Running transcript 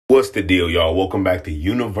What's the deal, y'all? Welcome back to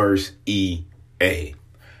Universe EA.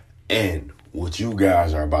 And what you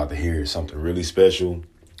guys are about to hear is something really special,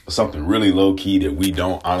 something really low-key that we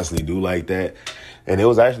don't honestly do like that. And it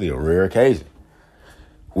was actually a rare occasion.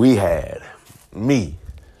 We had me,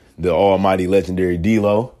 the almighty legendary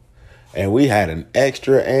D-Lo, and we had an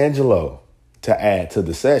extra Angelo to add to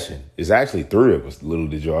the session. It's actually three of us, little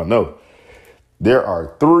did y'all know. There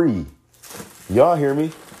are three, y'all hear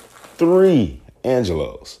me? Three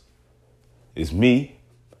Angelos. It's me,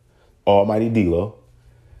 almighty D-Lo,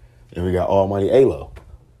 and we got almighty Alo.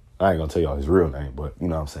 I ain't gonna tell y'all his real name, but you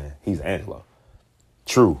know what I'm saying? He's Angelo.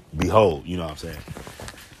 True, behold, you know what I'm saying?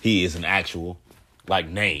 He is an actual,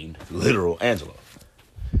 named, literal Angelo.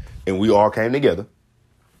 And we all came together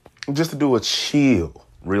just to do a chill,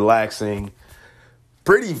 relaxing,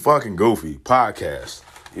 pretty fucking goofy podcast.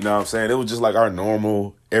 You know what I'm saying? It was just like our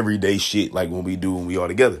normal, everyday shit like when we all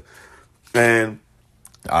together. And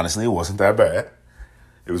honestly, it wasn't that bad.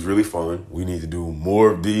 It was really fun. We need to do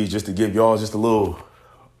more of these just to give y'all just a little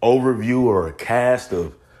overview or a cast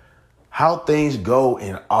of how things go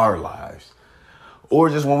in our lives. Or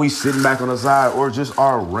just when we sitting back on the side, or just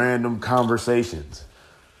our random conversations.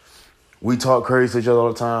 We talk crazy to each other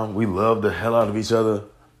all the time. We love the hell out of each other.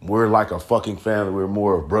 We're like a fucking family. We're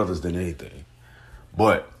more of brothers than anything.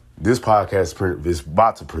 But this podcast is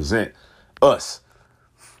about to present us,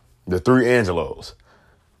 the three Angelos.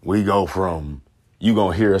 We go from, you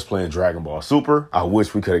gonna hear us playing Dragon Ball Super. I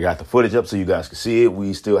wish we could have got the footage up so you guys could see it.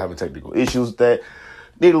 We still having technical issues with that.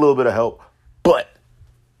 Need a little bit of help. But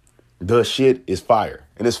the shit is fire.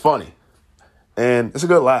 And it's funny. And it's a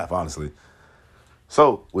good laugh, honestly.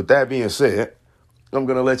 So, with that being said, I'm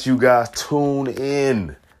gonna let you guys tune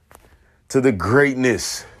in to the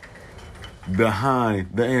greatness behind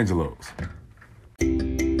the Angelos.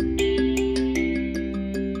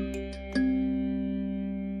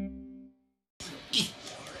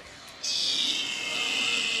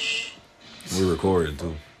 We're recording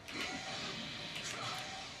too.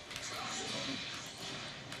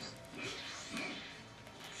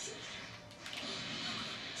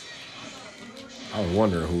 I was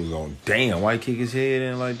wondering who was going, damn, why he kick his head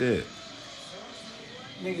in like that?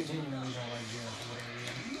 Niggas genuinely don't like jail for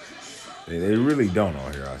whatever reason. They really don't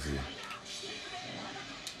on here, I see.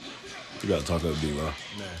 You gotta talk up, D-Lo.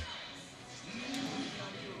 Man.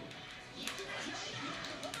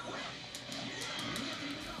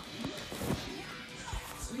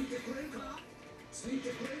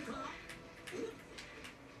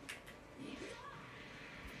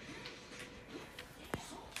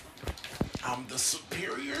 I'm the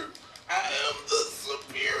superior. I am the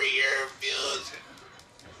superior fusion.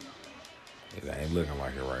 It ain't looking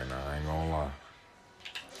like it right now. I ain't gonna lie.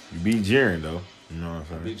 You beat Jaren though. You know what I'm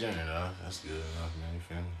saying? Beat Jaren though. That's good enough, man. You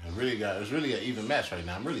feel me? It's really an even match right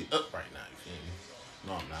now. I'm really up right now. You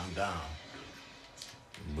feel me? No, I'm down.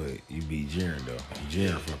 But you beat Jaren though.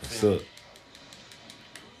 Jaren fucking suck.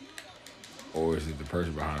 Or is it the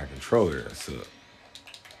person behind the controller that suck?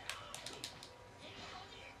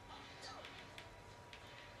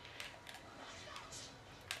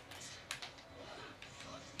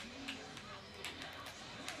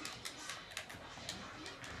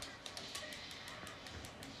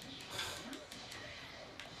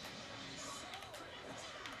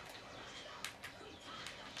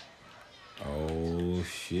 Oh,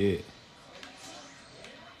 shit.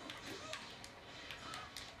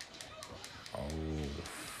 Oh.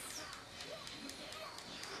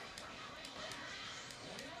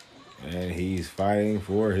 And he's fighting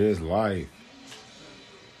for his life.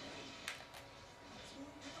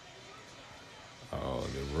 Oh,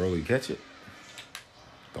 did Broly catch it?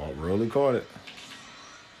 Thought Broly caught it.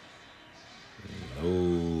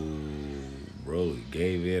 No. Broly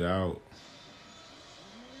gave it out.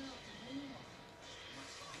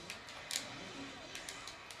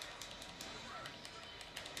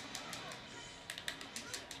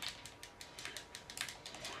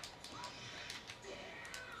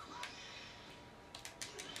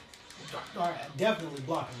 All right, definitely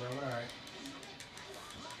blocking, bro. All right.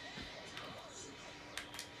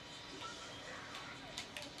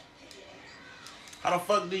 How the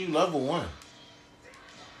fuck do you level 1?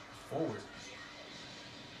 Forward.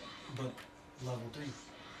 But level 3.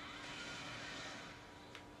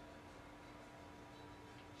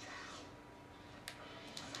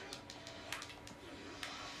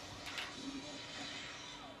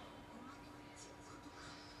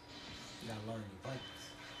 You gotta learn your buttons.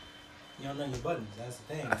 You don't know your buttons, that's the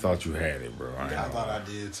thing. I thought you had it, bro. I thought I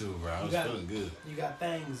did too, bro. I was feeling good. You got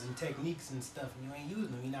things and techniques and stuff, and you ain't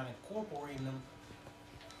using them. You're not incorporating them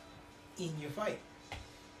in your fight.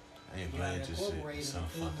 I ain't You playing gotta this shit incorporate it so in the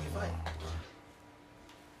fucking fight. long, bro.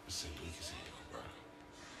 This shit weak as hell, bro.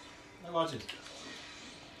 Now watch this.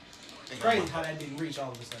 Think Crazy I'm how that didn't reach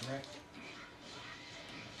all of a sudden, right?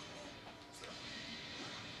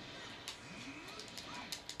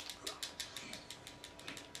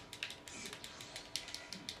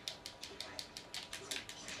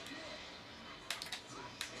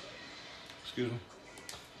 Excuse me.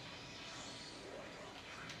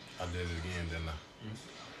 I did it again, didn't I?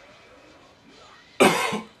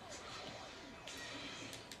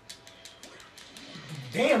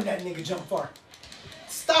 Damn, that nigga jumped far.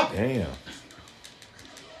 Stop it. Damn.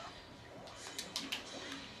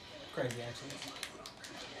 Crazy, actually.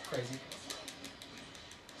 Crazy.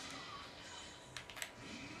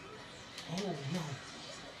 Oh,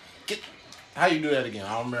 no. How you do that again?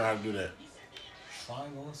 I don't remember how to do that.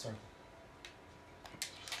 Triangle and circle.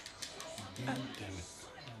 God damn it.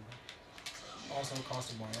 Also across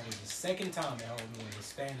the board. That is the second time that held me in the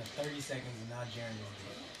span of 30 seconds and not Jeremy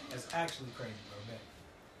did. That's actually crazy, bro. Bet.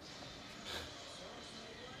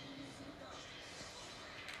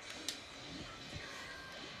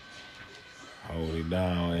 Hold it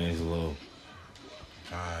down, Angelo.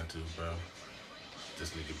 Trying to, bro.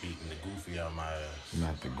 This nigga beating the goofy out my ass.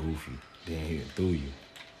 Not the goofy. Then hit through you.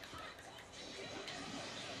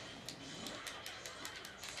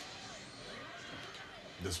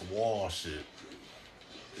 This wall shit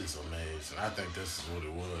is amazing. I think this is what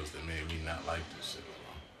it was that made me not like this shit.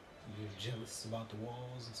 You're jealous about the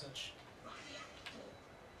walls and such.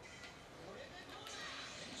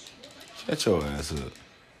 Shut your ass up.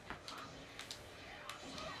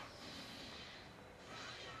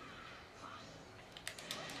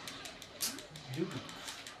 Dude.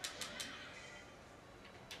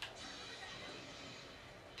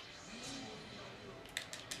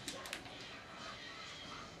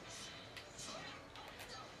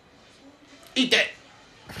 Eat that!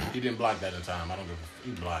 He didn't block that in time. I don't give a...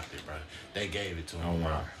 He blocked it, bro. They gave it to him, Oh, bro.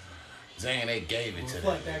 wow. Zane, they gave it to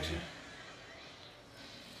Reflect that action.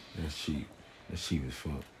 That's cheap. That's cheap as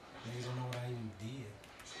fuck. Niggas don't know what I even did.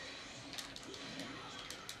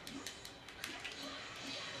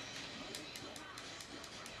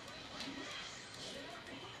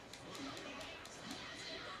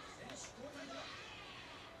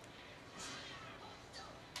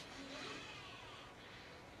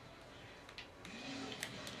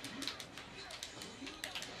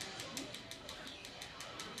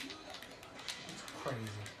 Crazy.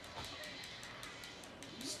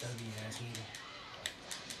 Stubby ass nigga.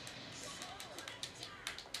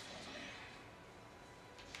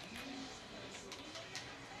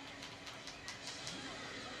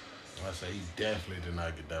 I say he definitely did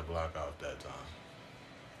not get that block off that time.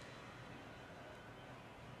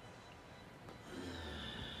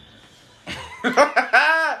 Hey,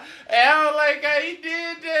 I don't like how he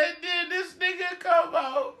did that. Did this nigga come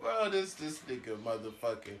out, bro? This nigga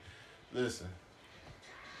motherfucking. Listen,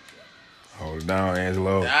 Hold it down,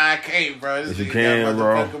 Angelo. I can't, bro. This Yes, you nigga can,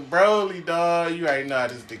 bro. got motherfucking Broly, dog. You already know how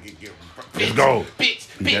this nigga get. Let's go.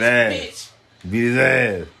 Bitch, Beat bitch, that bitch. ass. Beat his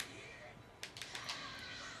ass.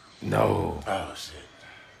 No. Oh shit.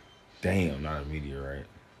 Damn, not a meteorite.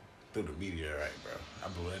 Threw the meteorite, bro. I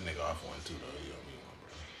blew that nigga off one too, though. You owe me one,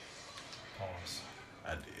 bro. Pause.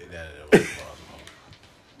 I did. That was pause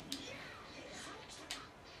mode.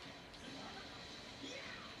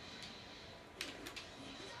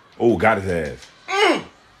 Oh, got his ass.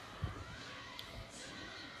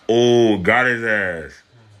 Oh, got his ass.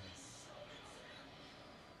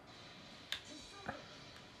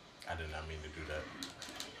 I did not mean to do that.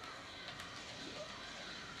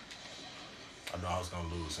 I know I was gonna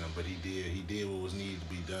lose him, but he did. He did what was needed to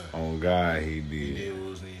be done. Oh, God, he He did. did what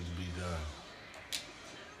was needed to be done.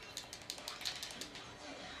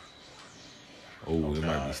 Oh, it might be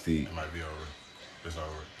God, steep. It might be over. It's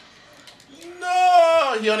over.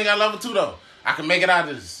 No, he only got level 2 though. I can make it out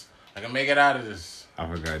of this. I can make it out of this. I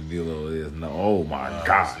forgot D'Lo is. No, oh my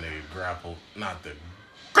God. This nigga grapple, not the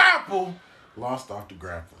grapple. Lost off the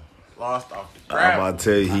grapple. Lost off the I'm grapple. about to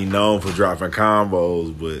tell you, he known for dropping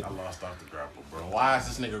combos, but I lost off the grapple, bro. Why is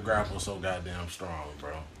this nigga grapple so goddamn strong,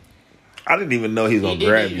 bro? I didn't even know he was He gonna didn't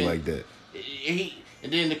grab you even- like that.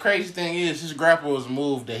 And then the crazy thing is, his grapple was a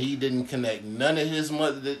move that he didn't connect none of his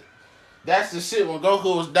mother. That's the shit when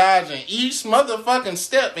Goku was dodging each motherfucking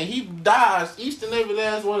step, and he dodged each and every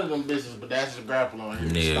last one of them bitches. But that's his grapple on here,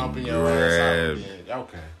 Nigga stomping your ass out. grab. Yeah,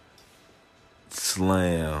 okay,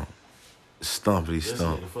 Slam. Stumpity this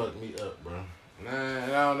stump. nigga fucked me up, bro. Nah,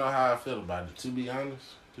 and I don't know how I feel about it. To be honest,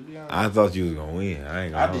 I thought you was gonna win. I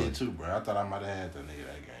ain't gonna I hold did you. too, bro. I thought I might have had that nigga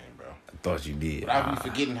that game, bro. I thought you did. But I be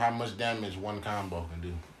forgetting how much damage one combo can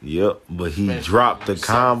do. Yep, but he Especially dropped the when you're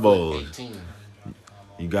 7 foot combos. 18.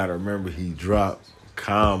 You gotta remember he dropped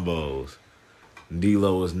combos.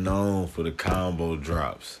 D-Lo is known for the combo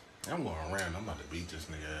drops. I'm going around. I'm about to beat this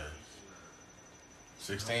nigga ass.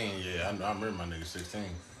 16, yeah. I remember my nigga 16.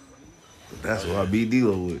 That's what I beat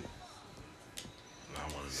D-Lo with. Nah, I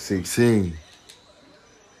wanna 16.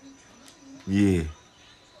 Yeah.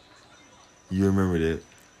 You remember that.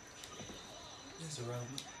 It's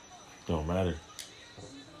irrelevant. Don't matter.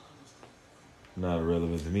 Not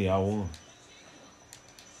irrelevant to me. I won.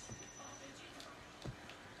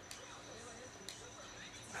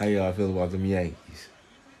 How y'all feel about them Yankees?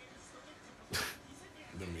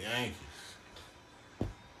 Them Yankees.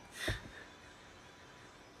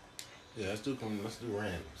 Yeah, let's do randoms,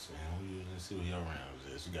 man. Let's see what your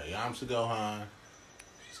randoms is. You got Yamcha Gohan.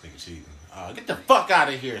 This nigga cheating. Get the fuck out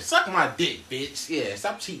of here. Suck my dick, bitch. Yeah,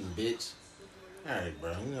 stop cheating, bitch. Alright,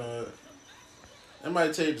 bro. You know what? I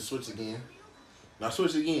might tell you to switch again. Now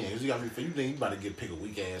switch again. Cause you think you about to pick a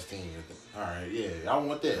weak ass team. Alright, yeah. I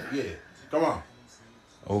want that. Yeah. Come on.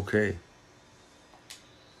 Okay.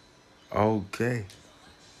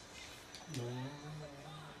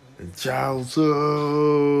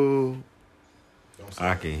 Chaucer.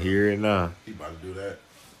 I can hear it now. He about to do that.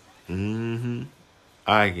 Mm-hmm.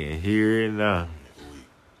 I can hear it now.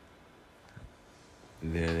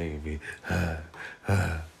 And then they can be,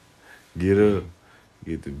 get up,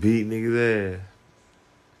 get the beat niggas ass.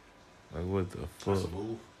 Like what the fuck? That's a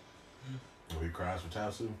move. When he cries for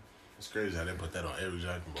Tatsu. It's crazy how they put that on every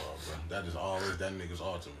Dragon Ball, bro. That is always that nigga's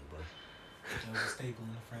ultimate, bro. That was a staple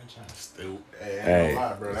in the franchise. Hey, ain't gonna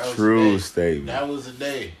lie, bro. That was true a day. statement. That was a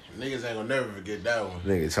day. Niggas ain't gonna never forget that one.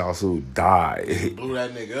 Nigga Chaucer He died. blew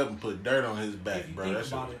that nigga up and put dirt on his back, If you bro. think That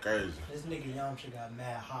shit about was it, crazy. This nigga Yamcha got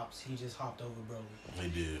mad hops. He just hopped over Broly. He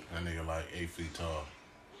did. That nigga like 8 feet tall.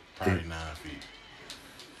 Probably 9 feet.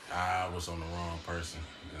 I was on the wrong person.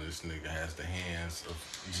 And this nigga has the hands of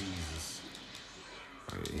Jesus.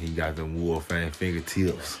 He got them Wolfang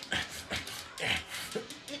fingertips.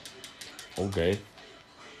 Okay.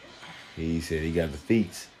 He said he got the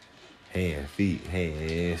feet. Hands, feet.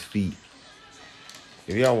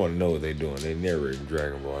 If y'all want to know what they doing, they narrating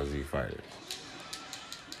Dragon Ball Z Fighters.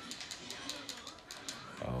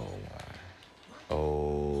 Oh my.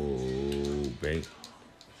 Oh, bank.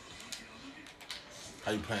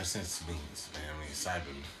 How you playing sense beans, man? I mean,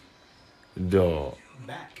 Cyber. Dog.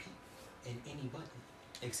 Back in any button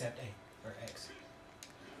except A or X.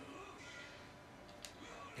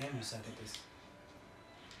 Damn, you suck at this.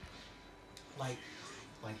 Like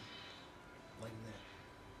that.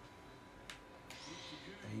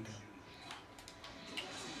 There you go.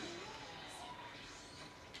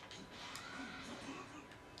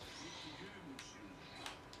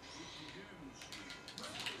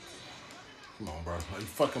 Come on, bro. You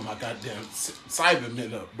fucking my goddamn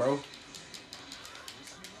Cybermen up, bro.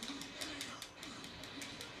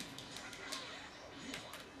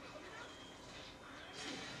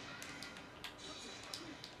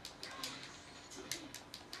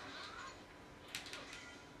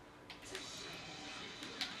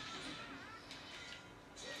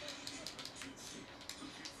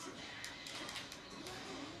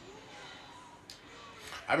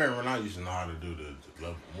 I remember when I used to know how to do the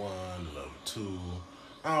level 1, the level 2.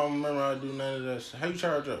 I don't remember how to do none of that shit. How you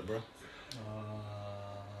charge up, bro?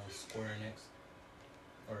 Square Enix.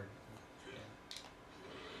 Or,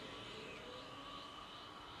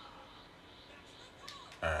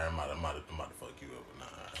 yeah. Alright, I'm about to fuck you up. Nah,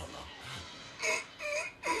 hold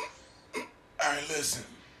on. Alright, listen.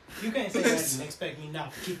 You can't say that and expect me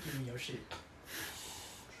not to kick you in your shit.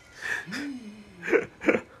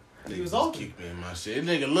 He was open. Kicked me in my shit.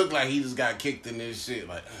 This nigga look like he just got kicked in this shit.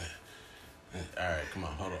 Like, alright, come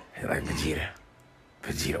on, hold on. Like Vegeta.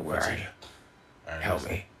 Vegeta, where are you? Alright, Help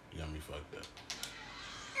listen. me. You got me fucked up.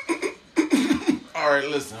 Alright,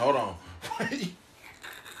 listen, hold on. I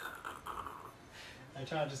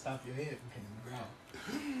tried to stop your head from hitting the ground.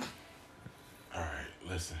 Alright,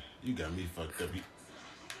 listen. You got me fucked up.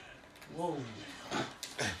 Whoa.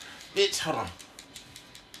 Bitch, hold on.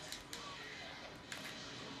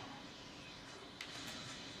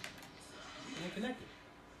 You ain't connected.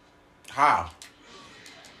 How?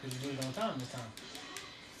 Because you did it on time this time.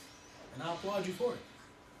 And I applaud you for it.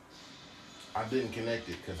 I didn't connect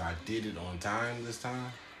it because I did it on time this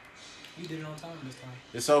time. You did it on time this time.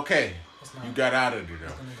 It's okay. It's not. You got out of there,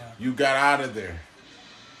 It's though. gonna die. You got out of there.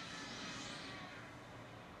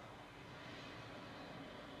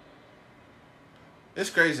 It's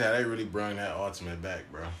crazy how they really brought that ultimate back,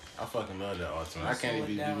 bro. I fucking love that ultimate. I can't Slow even it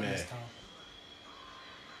be down mad. this time.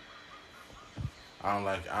 I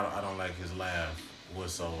don't like his laugh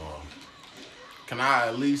whatsoever. Can I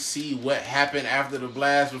at least see what happened after the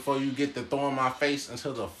blast before you get to throwing my face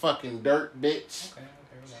into the fucking dirt, bitch? Okay,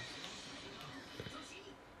 relax.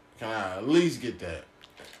 Can I at least get that?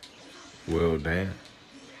 Well, damn.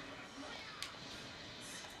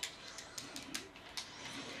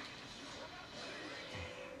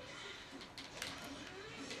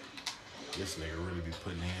 This nigga really be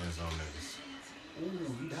putting hands on niggas.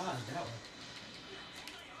 Ooh, he dodged that one.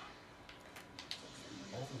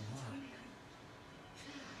 Oh my.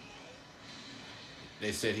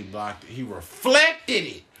 They said he blocked it. He reflected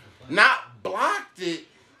it, not blocked it.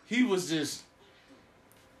 He was just,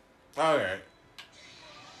 all right.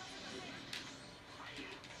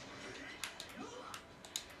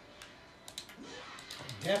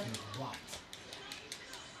 Definitely blocked.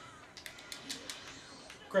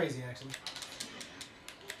 Crazy, actually.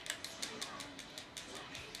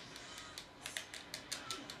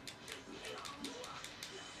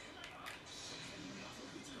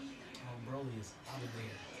 Oh, Broly is out of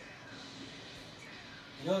there.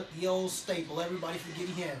 You know, the old staple, everybody forget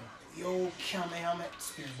he had. The old Kamehameha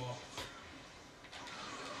spirit ball.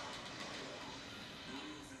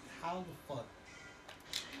 How the fuck?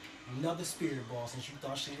 Another spirit ball since you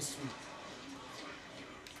thought she was sweet.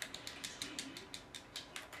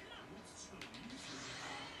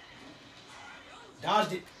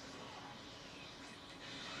 Dodged it.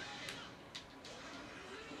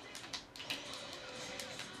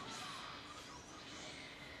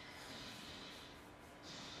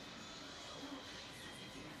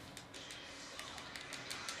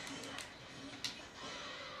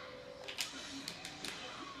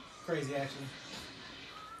 Crazy, actually.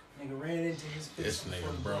 Nigga ran into his fist. This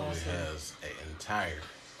nigga Broly has an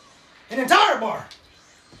entire bar.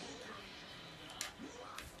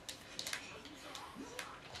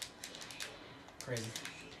 Crazy.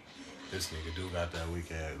 This nigga do got that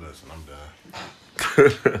weak ass. Listen, I'm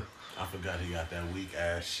done. I forgot he got that weak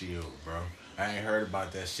ass shield, bro. I ain't heard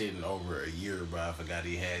about that shit in over a year, bro. I forgot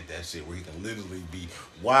he had that shit where he can literally be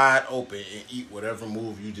wide open and eat whatever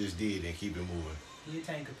move you just did and keep it moving. He a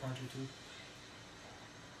tanker puncher too.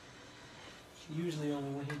 Usually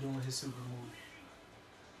only when he doing his super move.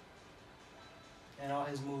 And all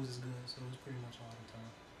his moves is good, so it's pretty much all the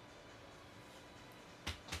time.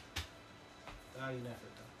 Valiant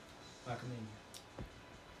effort though. I commend you.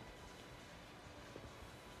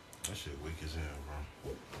 That shit weak as hell,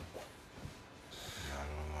 bro. Not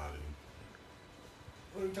gonna lie to you.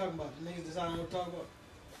 What are we talking about? The niggas deciding what to talk about?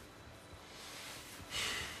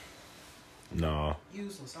 Nah.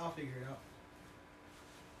 Useless. I'll figure it out.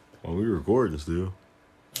 Well, we recording still.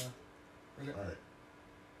 Alright.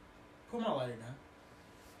 Put my lighter down.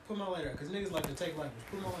 Put my lighter down, because niggas like to take lighters.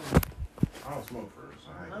 Put my lighter down. I don't smoke first.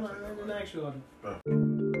 I didn't ask you all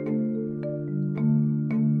that.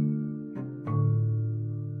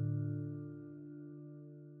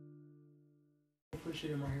 Put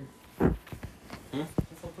shit in my hair.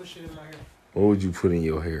 If I put shit in my hair. What would you put in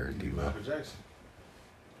your hair, D-Man? Michael Jackson.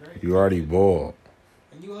 Right? You already bald.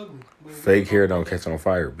 And you ugly. But Fake hair don't catch on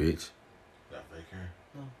fire, bitch. Got fake hair.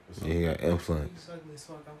 No. You got You implants. ugly as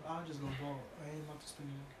fuck. I'll just go bald. I ain't about to spend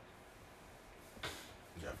it.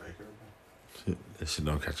 You got fake hair, bro? That shit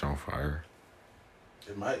don't catch on fire.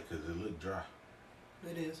 It might, because it look dry.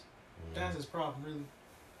 It is. That's his problem, really.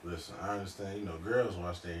 Listen, I understand, you know, girls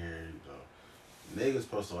wash their hair, you know. Niggas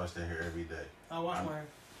supposed to wash their hair every day. I wash my hair.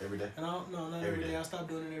 Every day? And I don't, no, not every day. I stopped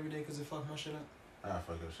doing it every day because it fucked my shit up. I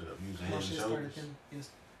fuck your shit up. Using My head and shit started shoulders. thinning. Yes.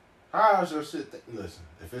 How's your shit listen,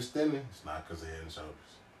 if it's thinning, it's not because of head and shoulders.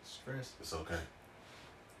 Stress. It's okay.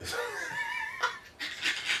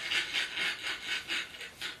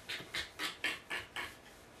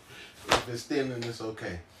 If it's thinning, it's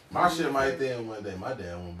okay. My shit might thin one day. My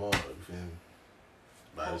dad won't bald, you feel me?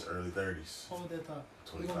 By his early 30s. Hold that thought.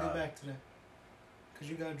 We're 25. going to get back to that. Because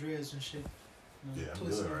you got dreads and shit. You know, Yeah, I'm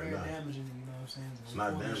twisting good your right hair, now. damaging it, you know what I'm saying? It's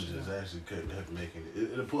not damaged. It's actually kept making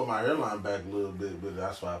it. It'll pull my hairline back a little bit, but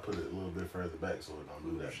that's why I put it a little bit further back so it don't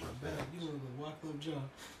do that much damage. You look like walk up jaw.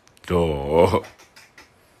 Oh.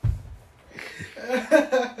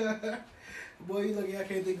 Boy, you lucky I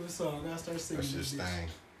can't think of a song. I gotta start singing. That's just this bitch. thing.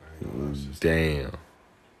 I ain't gonna lie, it's just Damn.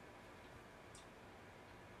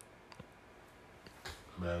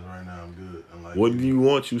 But as right now, I'm good. I'm like, What do you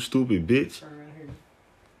want, you stupid bitch? Turn around here.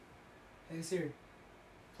 Hey Siri,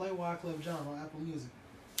 play Wyclef Jean on Apple Music.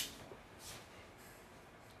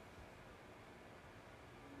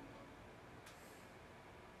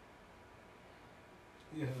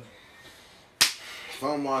 Yeah. If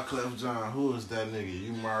I'm Wyclef Jean, who is that nigga?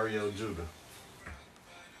 You Mario Judah.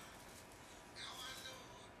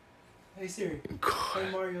 Hey Siri,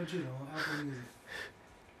 play Mario Judo on Apple Music.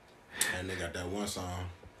 And they got that one song.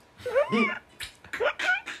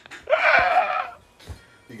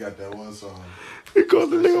 He got that one song. He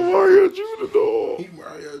called the nigga Mario Judah, dog. He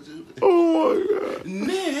Mario Judah. Oh my god.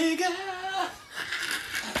 Nigga.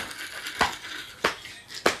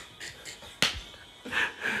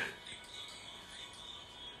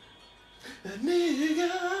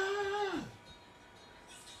 Nigga.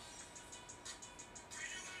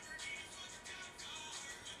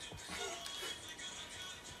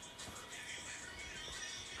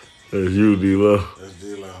 That's you, D-Lo. That's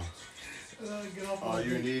D-Lo. Get off All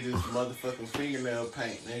you need is motherfucking fingernail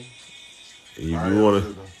paint, nigga. You Mario wanna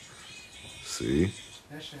Judah. see?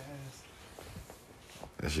 That's your ass.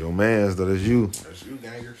 That's your man's, though. That's you. That's you,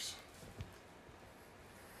 gangers.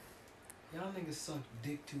 Y'all niggas suck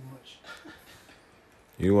dick too much.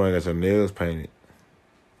 You wanna get your nails painted.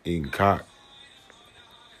 Eating cock.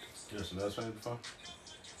 You got some nails painted before?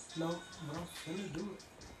 No, but I'm finna do it.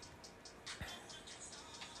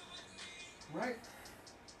 Right?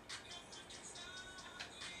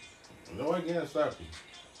 No one can stop you.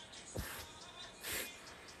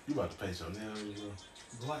 You about to paint your nails,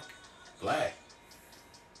 bro? Black. Black.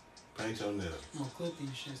 Paint your nails. I'm gonna clip these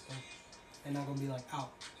shits though. They're not gonna be like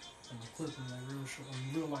out. I'm gonna clip them like real short.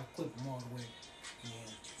 I'm real like clip them all the way. Yeah.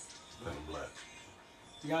 Paint them black.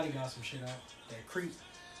 Yachty got some shit out. That creep.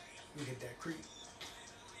 Look at that creep.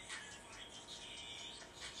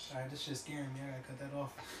 Alright, this shit's scaring me. I gotta cut that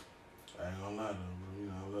off. I ain't gonna lie though, bro. You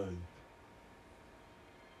know I love you.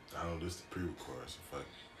 I don't listen to pre-record, so fuck.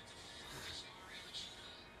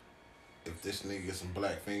 If this nigga gets some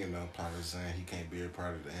black fingernail polish saying he can't be a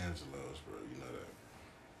part of the Angelos, bro, you know that.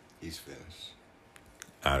 He's finished.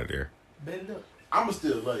 Out of there. Bend it up. I'ma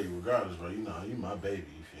still love you regardless, bro. You know, you my baby,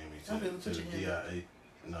 you feel me? I feel it. To Put the your hand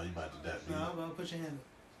DIA. No, you about to that. No, I'm about to put your hand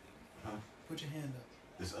up. Huh? Put your hand up.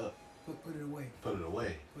 It's up. Put it away. Put it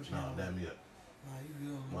away. Put your No, hand dab up. me up. Nah, you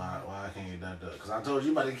good. Why I can't get dapped up? Because I told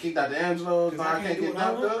you about to kick out the Angelos. Now I can't do get what I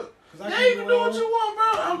dapped want? up. 'Cause I Yeah, can you can do what you want, bro.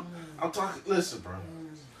 Mm. I'm talking. Listen, bro.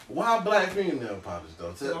 Why black fingernail polish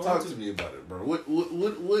though? Talk to me about it, bro.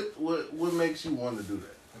 What makes you want to do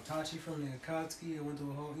that? Itachi from the Akatsuki, I went through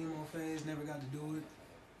a whole emo phase, never got to do it.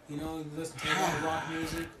 You know, you listen to a lot of rock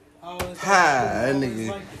music.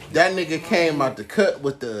 That nigga came out the cut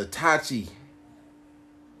with the Itachi.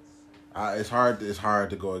 It's hard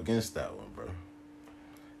to go against that one, bro.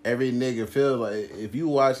 Every nigga feel like if you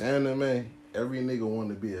watch anime, every nigga want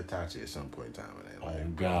to be Itachi at some point in time in their life. Oh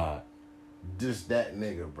God. Just that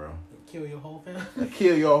nigga, bro. Kill your whole family.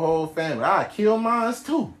 Kill your whole family. I kill mine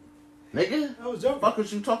too, nigga. I was joking. Fuck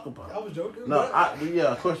what you talk about? I was joking. No, yeah,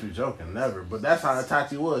 of course we joking, never. But that's how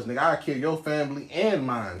Itachi was, nigga. I kill your family and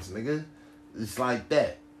mine, nigga. It's like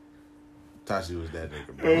that. Itachi was that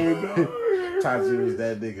nigga, bro. Itachi was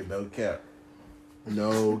that nigga, no cap.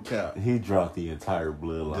 No cap. He dropped the entire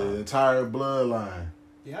bloodline. The entire bloodline.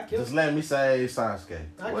 Yeah, I killed Just him. let me say Sasuke.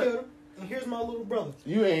 I What? killed him. And here's my little brother.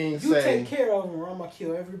 You ain't You say. take care of him or I'm going to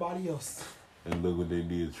kill everybody else. And look what they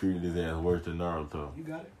did. Treated his ass worse than Naruto. You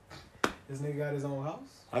got it? This nigga got his own house.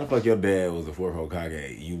 How the fuck your dad was a fourth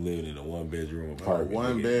Hokage? You living in a 1-bedroom apartment.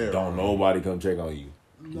 one nigga. bedroom. Don't nobody come check on you.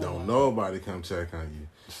 No. Don't nobody come check on you.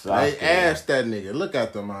 Sasuke. They asked that nigga, look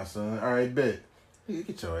after my son. All right, bet. You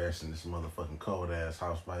get your ass in this motherfucking cold ass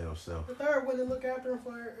house by yourself. The third wouldn't look after him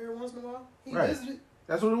for every once in a while. He Right. visited.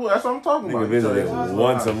 That's what I'm talking Nigga about. visited You tell your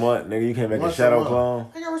once a ass. month. Nigga, you can't make Once a shadow a month.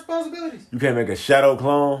 clone. I got responsibilities. You can't make a shadow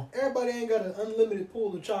clone. Everybody ain't got an unlimited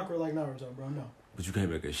pool of chakra like Naruto, bro. No. But you can't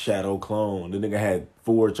make a shadow clone. The nigga had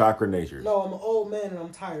 4 chakra natures. No, I'm an old man and I'm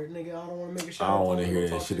tired, nigga. I don't want to make a shadow. I don't wanna clone. hear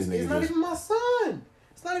Don't that talk shit. to This me. nigga It's not just- even my son.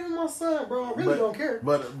 It's not even my son, bro. I really don't care.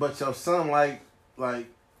 But your son like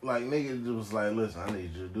nigga was like, listen, I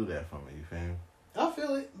need you to do that for me. You feel me? I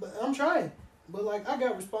feel it, but I'm trying. But like, I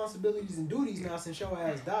got responsibilities and duties now since your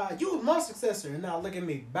ass died. You was my successor, and now look at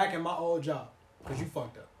me back in my old job because you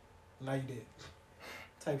fucked up. Now you did.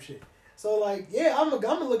 Type shit. So like, yeah, I'm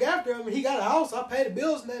gonna look after him. He got a house. I pay the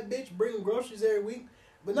bills in that bitch. Bring him groceries every week.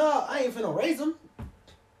 But nah, I ain't finna raise him.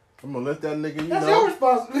 I'm gonna let that nigga, That's your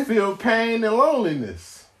responsibility. feel pain and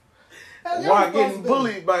loneliness That's your while getting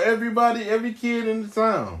responsibility. bullied by every kid in the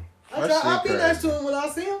town. I'll be nice to him when I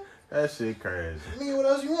see him. That shit crazy. I mean, what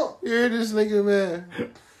else you want? Yeah, this nigga, man.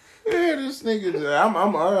 Yeah, this nigga. I'm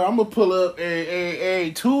gonna pull up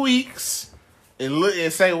every 2 weeks and look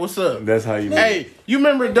and say what's up. That's how you Hey, you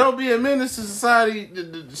remember Don't Be a Menace to Society?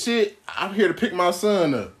 The shit. I'm here to pick my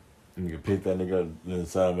son up. You can pick that nigga up and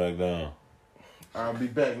sign back down. I'll be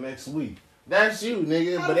back next week. That's you,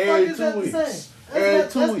 nigga. How But the fuck every is that 2 the weeks. same? Every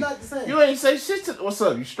That's 2 not weeks. the same. You ain't say shit to. What's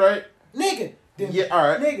up? You straight? Nigga. Then, Yeah, all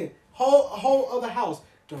right. Nigga. whole other house.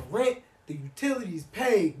 The rent, the utilities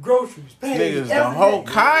paid, groceries paid. Niggas the whole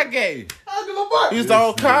Kage. I don't give a fuck. He's the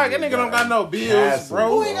whole Kage. That nigga don't got no bills, Castle. bro.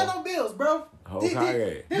 Who ain't got no bills, bro? Whole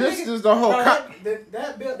Kage. This is the whole Kage. The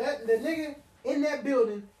nigga in that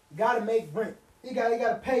building gotta make rent. He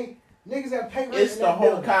gotta pay. Niggas gotta pay rent. It's in the that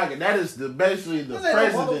whole building. Kage. That is basically the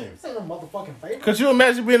president. This ain't no motherfucking favor. Could you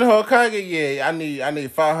imagine being the whole Kage? Yeah, I need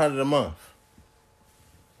 $500 a month.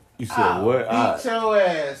 You said what? Beat your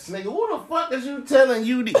ass, nigga. Who the fuck is you telling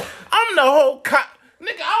you? I'm the whole Kage.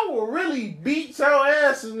 Nigga, I will really beat your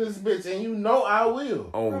ass in this bitch, and you know I will.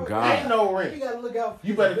 Oh, Bro, God. Ain't no rent. You gotta look out for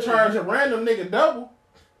You better charge a random nigga double.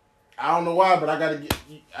 I don't know why, but I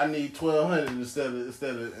need 1,200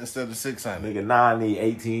 instead of 600. Nigga, nah, I need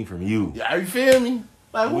 18 from you. Yeah, you feel me?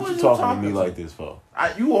 Like, What who you is talking to me like this for?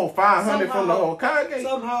 You want 500 from the whole Kage?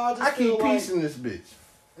 Somehow I just I feel keep like peace in this bitch.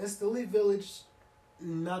 it's the Lee Village,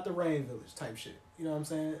 not the Rain Village type shit. You know what I'm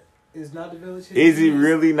saying? It's not the village. Is it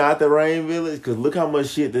really not the Rain Village? Because look how much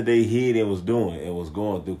shit that they hid and was doing and was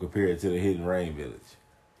going through compared to the hidden Rain Village.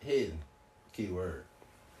 Hidden. Keyword.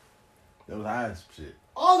 That was hiding some shit.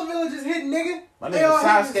 All the villages hidden, nigga. My They all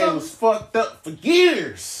nigga hidden Sasuke was fucked up for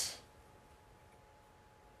years.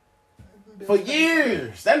 For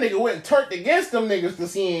years. That nigga went and turned against them niggas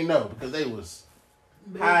because he ain't know. Because they was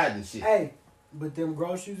hiding shit. Hey, but them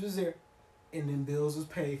groceries was there, and them bills was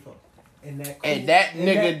paid for. And that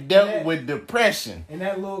nigga dealt with depression. And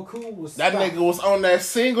that little cool was That stopped. nigga was on that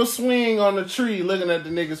single swing on the tree looking at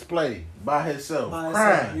the niggas play by himself.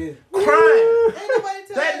 Crying. Yeah. Crying. Ain't nobody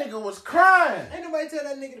tell That nigga was crying. Ain't nobody tell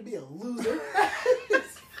that nigga to be a loser.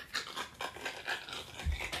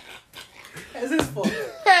 That's his fault.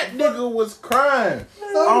 That nigga was crying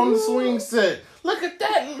on the swing set. Look at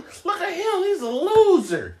that. Look at him. He's a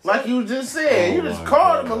loser. Like you just said. You just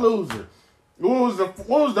called him a loser. What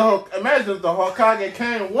was the imagine if the Hokage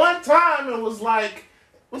came one time and was like,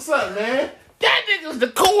 "What's up, man? That nigga's the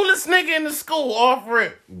coolest nigga in the school off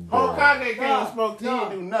rip." Hokage came and spoke to you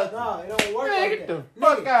and do nothing. Nah, it don't work Man, like get that. the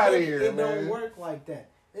fuck out of here, It man. don't work like that.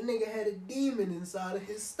 That nigga had a demon inside of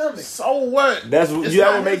his stomach. So what? That's what It's you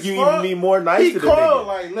not ever make his you fault. even be more nice He to the called nigga.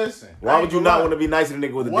 like, listen. Why would you not want to be nice to the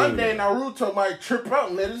nigga with a One demon? day Naruto might trip out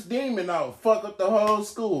and let his demon out, fuck up the whole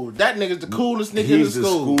school. That nigga's the coolest nigga in the He's the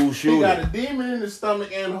school. school shooter. He got a demon in his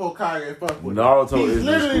stomach and Hokage fuck with him. Naruto He's is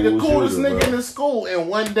literally the the school coolest shooter, nigga bro. in the school. And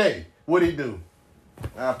one day, what'd he do?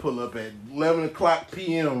 I pull up at 11 o'clock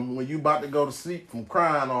p.m. when you about to go to sleep from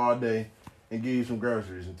crying all day and give you some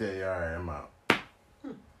groceries and tell you, all right, I'm out.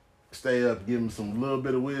 Stay up, give him some little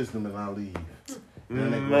bit of wisdom, and I'll leave.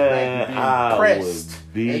 Man, I Pressed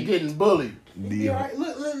would be and getting bullied. He all right.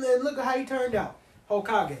 Look at how he turned out.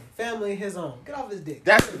 Hokage, family of his own. Get off his dick.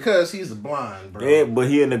 That's because he's blind, bro. Yeah, but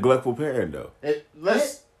he a neglectful parent though.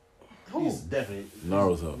 Who? He's definitely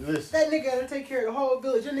Naruto. Listen, That nigga gotta take care of the whole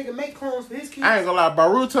village. That nigga make clones for his kids. I ain't gonna lie,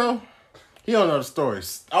 Baruto, he don't know the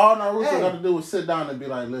stories. All Naruto Hey. got to do is sit down and be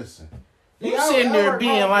like, listen, you Nigga, I sitting there work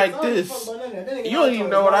being hard like for this. I this. don't give a fuck about none of that. That nigga You don't Naruto even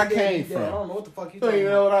is know where I my daddy, came dad. from. I don't know what the fuck you You don't talking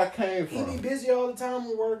even know about. what I came He be from. busy all the time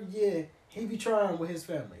with work. Yeah, he be trying with his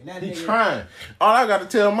family. And that He nigga, trying. All I got to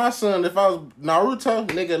tell my son, if I was Naruto,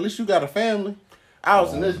 nigga, at least you got a family. I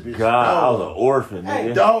was in this bitch. God, I was an orphan, Hey,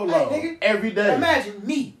 nigga. Dolo. Hey, nigga. Every day. Imagine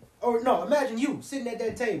me, or no, imagine you sitting at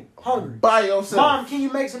that table, hungry. By yourself. Mom, can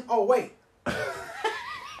you make some? Oh wait,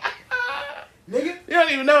 nigga. You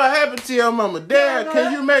don't even know what happened to your mama. Dad, no, can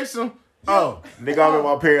that- you make some? Oh, Nigga, I met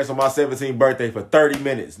my parents on my 17th birthday for 30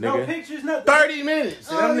 minutes, No nigga. pictures, nothing. 30 minutes.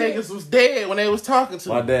 And them Oh, yeah. niggas was dead when they was talking to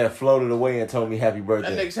My me. dad floated away and told me happy That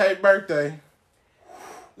birthday. nigga's happy birthday.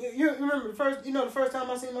 You remember the first? You know the first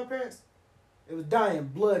time I seen my parents? It was dying,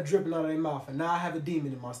 blood dripping out of their mouth, and now I have a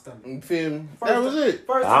demon in my stomach. You feel me? First That was time- it.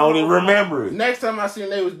 First I don't time even remember it. Next time I seen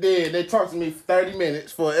they was dead, they talked to me for 30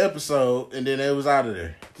 minutes for an episode, and then they was out of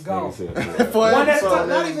there. Gone. For Nigga an said, One at a episode, time,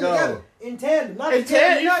 not they even was together. gone. In tandem, not And in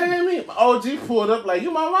tandem. Ted, you feel me? OG pulled up like,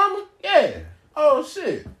 you my mama? Yeah. Oh,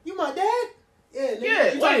 shit. You my dad? Yeah,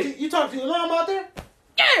 nigga. Yeah, You talk to your mom out there?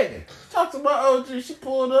 Yeah. Talk to my OG. She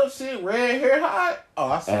pulled up, shit, red hair hot. Oh,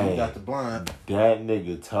 I see Hey. you got the blind. That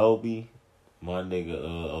nigga Toby, my nigga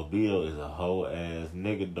Obito is a whole ass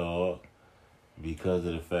nigga dog because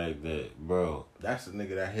of the fact that, bro, That's the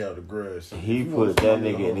nigga that held the grudge. So he you put want that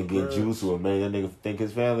somebody to nigga in the hold get grudge. jutsu and made that nigga think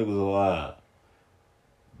his family was alive.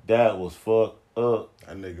 That was fucked up.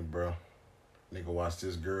 That nigga, bro. Nigga watched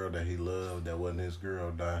this girl that he loved that wasn't his girl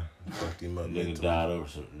die. Fucked him up. Nigga mentally. died over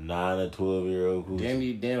some 9 or 12-year-old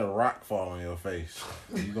coochie. Then a rock fall on your face.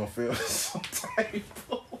 You gonna feel some type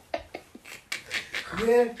of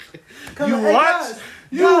Yeah.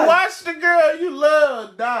 You watch the girl you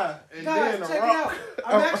love die, and Guys, then a check it rock. out. I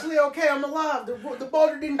I'm actually okay. I'm alive. The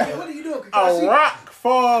boulder didn't kill. What are you doing? A rock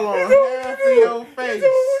fall on half of your face.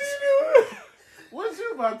 What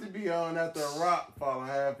you about to be on after a rock fall on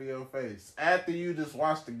half of your face? After you just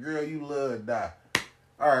watched the girl you love die.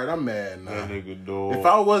 Alright, I'm mad now. That nigga dog. If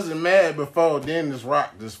I wasn't mad before, then this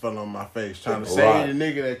rock just fell on my face trying to save the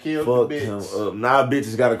nigga that killed the bitch. Fuck him up. Now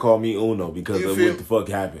bitches gotta call me Uno because of what the fuck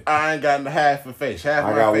happened. I ain't got half a face. Half I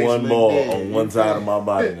my got face one look ball dead. on one side of my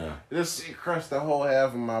body now. This shit crushed the whole half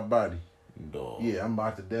of my body. Dog. Yeah, I'm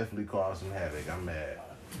about to definitely cause some havoc. I'm mad.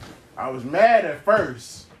 I was mad at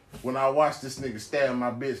first when I watched this nigga stab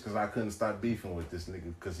my bitch because I couldn't stop beefing with this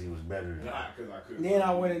nigga because he was better than me. Then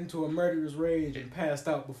I went into a murderous rage and passed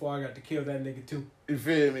out before I got to kill that nigga too. You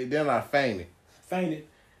feel me? Then I fainted.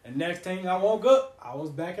 And next thing I woke up, I was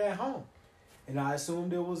back at home. And I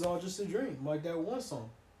assumed it was all just a dream, like that one song.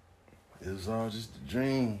 It was all just a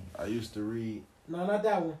dream. I used to read No, not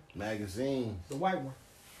that one. magazines. The white one.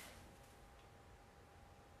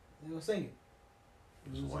 You know, sing it.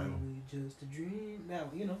 It was white only one? just a dream. That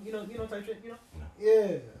one, you know, type shit, you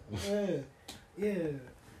know? No.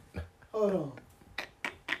 Yeah. Hold on.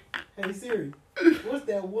 Hey Siri, what's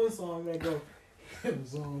that one song that go, it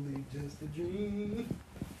was only just a dream?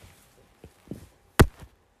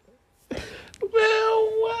 Well,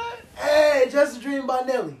 what? Hey, Just a Dream by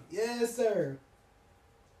Nelly. Yes, sir.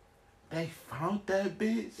 They found that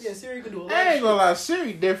bitch? Yeah, Siri can do a lot I of ain't shit. gonna lie,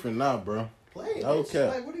 Siri different now, bro. Play it. Okay.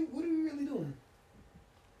 Bitch. Like, what are you really doing?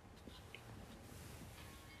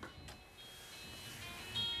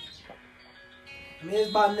 I mean,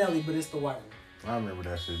 it's by Nelly, but it's the white one. I remember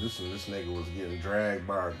that shit. This nigga was getting dragged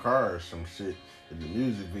by a car or some shit in the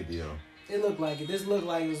music video. It looked like it. This looked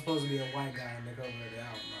like it was supposed to be a white guy in the cover of the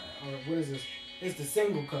album. Right? Or what is this? It's the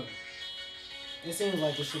single cover. It seems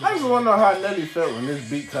like the shit. I just want to know how Nelly felt when this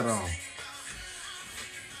beat cut on.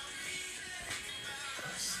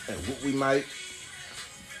 And what we might.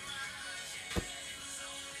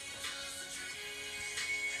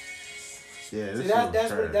 Yeah, See,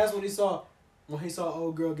 that's what he saw when he saw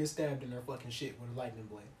old girl get stabbed in her fucking shit with a lightning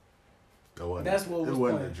blade. That's what was It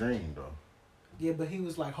wasn't playing. a dream though. Yeah, but he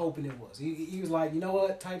was like hoping it was. He was like, you know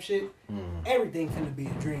what, type shit. Everything finna be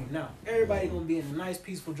a dream now. Everybody gonna be in a nice,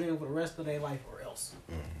 peaceful dream for the rest of their life, or else.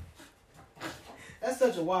 That's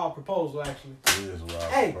such a wild proposal, actually. It is a wild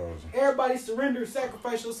Hey, proposal. everybody surrender,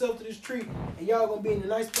 sacrifice yourself to this tree, and y'all gonna be in a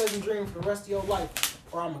nice, pleasant dream for the rest of your life,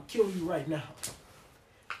 or I'm gonna kill you right now.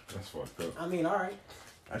 That's fucked up. I mean, all right.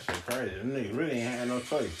 That shit crazy. Them niggas really ain't had no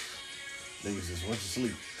choice. Niggas just went to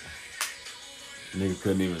sleep. Nigga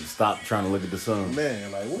couldn't even stop trying to look at the sun.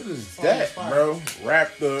 Man, like, what is Oh, that, it's fire. bro?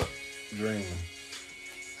 Wrapped up dream.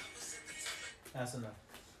 That's enough.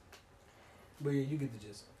 But yeah, you get the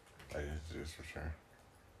gist. Like, it's just for sure.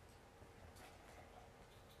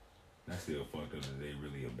 That's still fucked up that they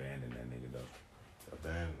really abandoned that nigga though.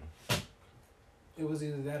 Abandoned. It was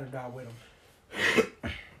either that or die with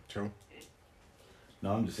him. True.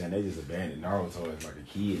 No, I'm just saying they just abandoned Naruto as like a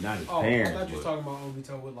kid, not his Oh, parents. I thought you were but- talking about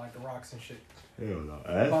Obito with like the rocks and shit. Hell no.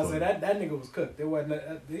 I was about to say that nigga was cooked. There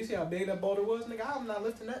wasn't. Did you see how big that boulder was, nigga? I'm not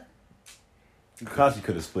lifting that. Kashi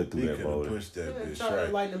could have split through He that could have boulder. pushed that Yeah, bitch try that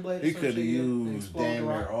right. lightning blade. or He some could have shit, yeah, used explode the damn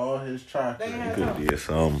near rock. all his chocolate. They He had could have did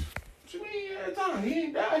something. What you mean he had time? He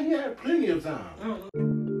ain't died. He had plenty of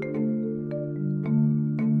time.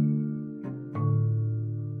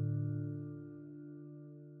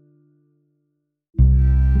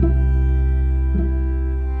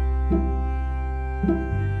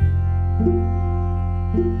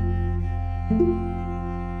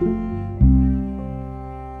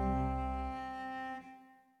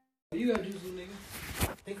 You gotta do some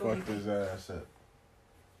nigga. Think on Fucked his ass up.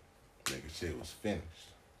 Nigga shit was finished.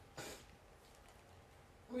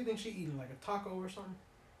 What do you think she eating? Like a taco or something?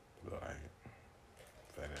 Like,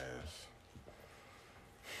 fat ass.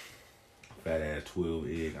 Fat ass 12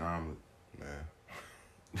 egg omelet.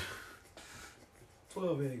 Man.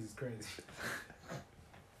 12 eggs is crazy.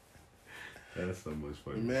 That's so much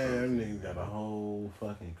fucking. Man, them niggas got a whole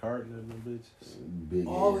fucking carton of them bitches. Big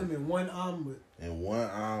All ass. of them in one omelet. And one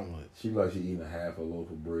omelet. She like she eating a half a loaf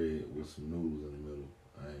of bread with some noodles in the middle.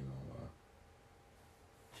 I ain't gonna lie.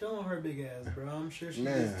 Show on her big ass, bro. I'm sure she's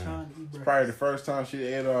Man, just trying to eat It's breakfast. probably the first time she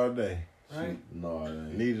ate all day. Right? No, it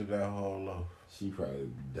ain't. Needed that whole loaf. She probably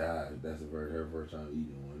died. That's her first time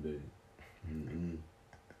eating one day. Mm-mm.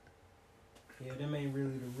 Yeah, them ain't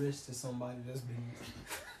really the risk to somebody that's been.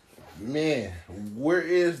 Man, where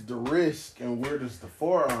is the risk and where does the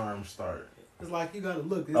forearm start? It's like you gotta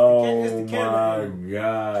look. It's Oh the my camera.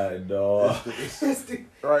 god, dog. It's the,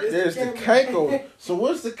 Right, it's there's the camera. cankle. So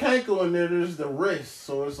what's the cankle and then there's the wrist.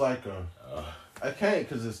 So it's like a can't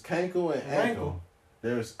because it's cankle and ankle.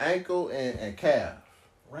 There's ankle and calf.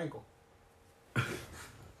 Rankle.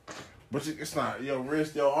 But it's not your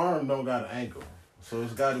wrist, your arm don't got an ankle. So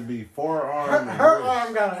it's got to be forearm Her and wrist.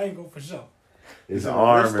 arm got an ankle for sure. It's Is it a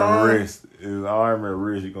arm wrist and arm? wrist. It's arm and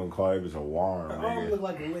wrist. You gonna call it a worm, Her arm nigga. look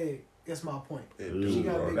like a leg. That's my point. It Ooh, do,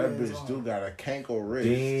 got bro. big That ass bitch arm. do got a cankle wrist.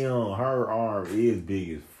 Damn, her arm is big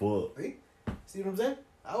as fuck. See what I'm saying?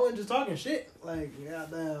 I wasn't just talking shit. Like,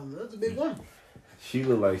 goddamn, that's a big woman. She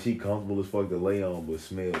look like she comfortable as fuck to lay on, but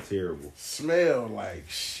smell terrible. Smell like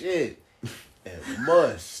shit and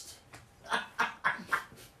must.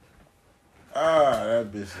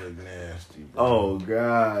 That bitch look nasty, bro. Oh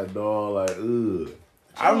God, dog, like ugh.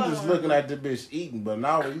 I'm just looking at the bitch eating, but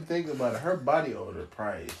now when you think about it, her body odor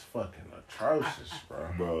probably is fucking atrocious, bro.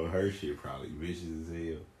 Bro, her shit probably vicious as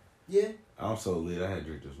hell. Yeah. I'm so lit. I had to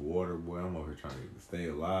drink this water, boy. I'm over here trying to stay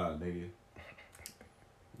alive, nigga.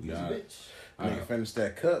 She's a God, bitch. I ain't finished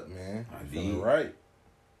that cup, man. I Feeling did. right.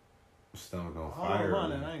 stomach on I fire. don't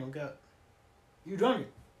mind that. I ain't gonna cut. You drunk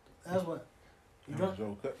it. That's what. You drunk it?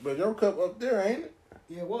 Your cup, but your cup up there, ain't it?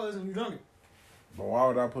 Yeah, it was, and you drunk it. But why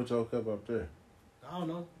would I put your cup up there? I don't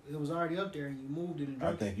know. It was already up there, and you moved it and I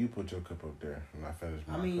drank think you put your cup up there, and I finished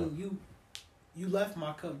it. my I mean, cup. you left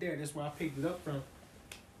my cup there. That's where I picked it up from.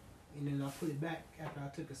 And then I put it back after I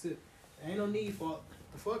took a sip. Ain't no need for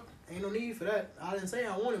the fuck. Ain't no need for that. I didn't say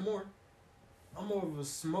I wanted more. I'm more of a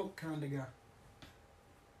smoke kind of guy.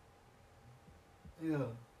 Yeah.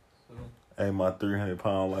 So Hey, my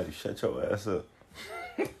 300-pound life, shut your ass up.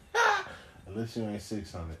 Unless you ain't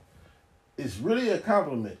 600. It's really a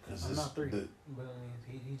compliment, because I'm it's not 3. the, But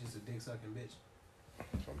I mean, he just a dick sucking bitch.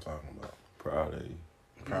 that's what I'm talking about. Proud of you.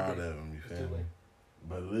 Proud of him, you It's feel too me? late.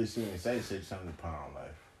 But at least you ain't say 600-pound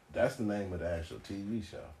life. That's the name of the actual TV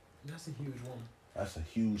show. That's a huge woman. That's a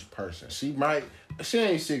huge person. She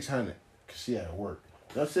ain't 600 because she at work.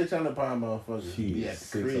 Those 600-pound motherfuckers She be is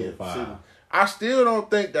at the crib 605. sitting. I still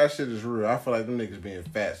don't think that shit is real. I feel like them niggas be in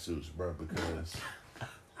fat suits, bro,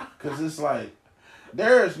 because it's like,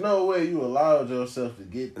 there's no way you allowed yourself to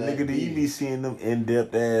get that Nigga, do you big. be seeing them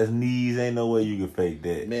in-depth ass knees? Ain't no way you can fake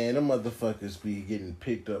that. Man, them motherfuckers be getting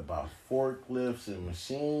picked up by forklifts and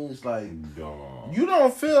machines. Like, Dog. you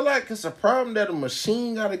don't feel like it's a problem that a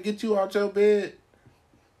machine got to get you out your bed?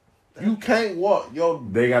 You can't walk.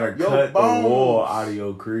 They gotta Your cut bones. the wall out of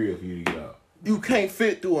your crib for you to get out. You can't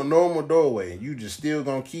fit through a normal doorway. You just still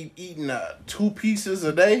gonna keep eating 2 pieces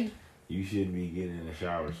a day? You shouldn't be getting in the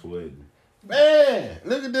shower sweating. Man,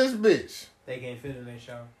 look at this bitch. They can't fit in their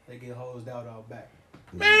shower. They get hosed out back.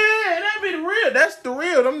 Man, that be the real. That's the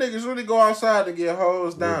real. Them niggas really go outside to get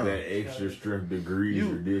hosed With down. that extra strength degrees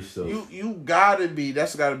or dish soap. You gotta be.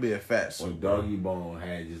 That's gotta be a fat When suit. Doggy Bone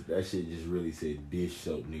had that shit just really said dish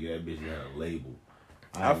soap, nigga. That bitch had a label.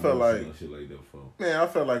 I ain't feel never like- seen no shit like that before. Man, I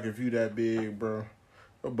feel like if you that big, bro,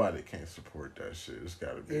 nobody can't support that shit. It's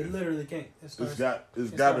gotta be. It literally can't. It's It's gotta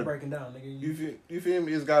gotta. breaking down, nigga. You feel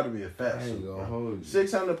me? It's gotta be a I fat ain't suit. gonna bro. hold you.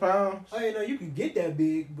 600 pounds. Oh, you know, you can get that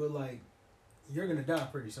big, but like, you're gonna die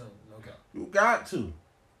pretty soon. No doubt. You got to.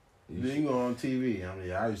 You Then you go on TV. I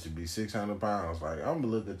mean, I used to be 600 pounds. Like, I'm gonna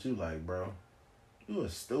look at you like, bro, you a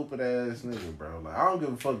stupid ass nigga, bro. Like, I don't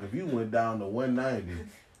give a fuck if you went down to 190.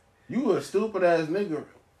 You a stupid ass nigga.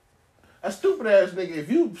 A stupid ass nigga. If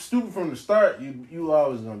you stupid from the start, you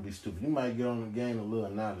always gonna be stupid. You might get on the gain a little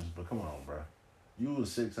knowledge, but come on, bro. You was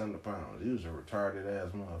 600 pounds. You was a retarded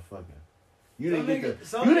ass motherfucker. You Some didn't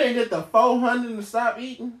nigga- get the 400 to stop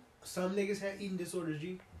eating. Some niggas have eating disorders,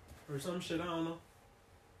 G, or some shit. I don't know.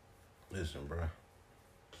 Listen, bro.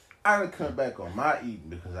 I done cut back on my eating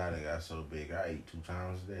because I done got so big. I eat 2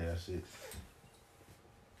 times a day. That's it.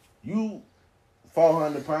 You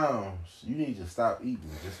 400 pounds. You need to stop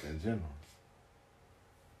eating just in general.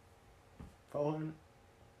 400?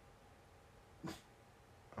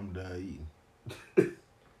 I'm done eating.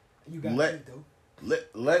 You got Let- to eat though.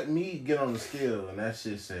 Let me get on the scale and that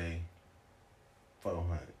shit say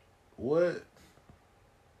 400. What?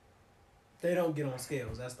 They don't get on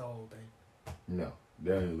scales. That's the whole thing. No,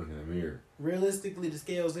 they don't even look in the mirror. Realistically, the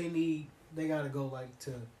scales they need, they gotta go like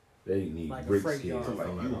to They need Like a brick freight scales. yard. Like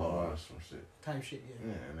from you the haul hard. some shit. type shit. Yeah.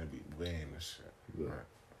 Yeah, and they be weighing this shit. Look.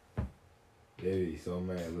 They be so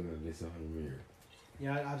mad looking at this in the mirror.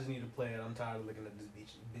 Yeah, I just need to play it. I'm tired of looking at this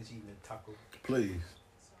bitch eating a taco. Please.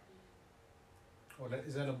 Oh,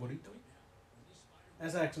 is that a burrito?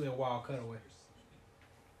 That's actually a wild cutaway.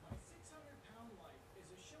 My 600-pound life is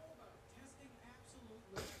a show about testing absolute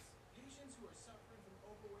limits. Patients who are suffering from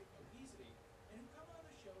overweight and obesity and who come on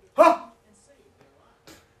the show to Ha! treat and save their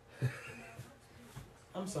lives.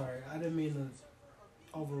 I'm sorry. I didn't mean to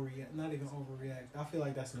overreact. Not even overreact. I feel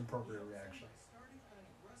like that's an appropriate reaction.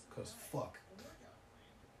 Cause fuck.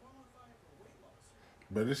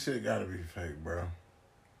 But this shit gotta be fake, bro.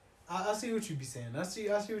 I see what you be saying. I see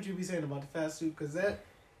what you be saying about the fat suit, because that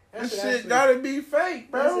This shit shit actually, gotta be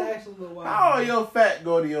fake, that's bro. actually a little wild. How all your fat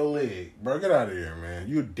go to your leg, bro? Get out of here, man.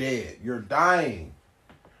 You're dead. You're dying.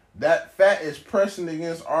 That fat is pressing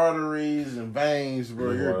against arteries and veins,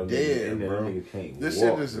 bro. You're dead, bro. This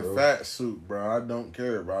shit is a fat suit, bro. I don't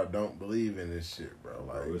care, bro. I don't believe in this shit, bro.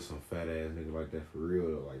 Like, Bro, there's some fat ass niggas like that for real,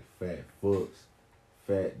 though. Like fat fucks.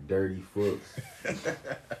 Fat, dirty fucks.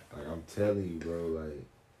 Like, I'm telling you, bro, like,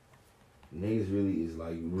 niggas really is,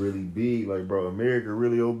 like, really big. Like, bro, America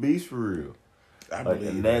really obese for real. I Like,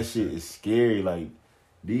 believe and that shit is scary. Like,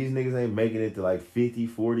 these niggas ain't making it to, like, 50,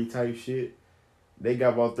 40 type shit. They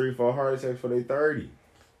got about 3-4 heart attacks for they 30.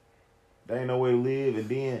 They ain't no way to live. And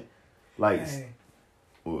then, like, Hey,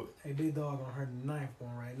 what? hey, big dog on her ninth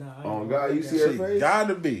one right now. I Oh, ain't God, gonna you look see at her it. She face?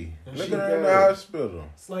 gotta be. And Look she at her in the gotta. hospital.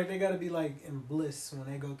 It's like they gotta be like in bliss when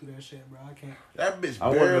they go through that shit, bro. I can't. That bitch I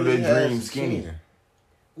wonder if barely they has dream a skinny. chin.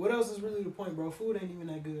 What else is really the point, bro? Food ain't even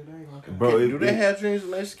that good. I ain't gonna. Bro, Do they have dreams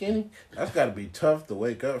when they skinny? That's gotta be tough to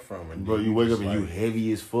wake up from. And Bro, then you wake up just and you like-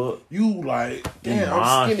 heavy as fuck. You like, damn,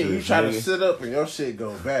 I'm skinny. You monsters, try to nigga. sit up and your shit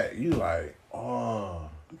go back. You like, oh.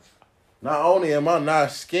 Not only am I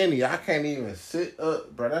not skinny, I can't even sit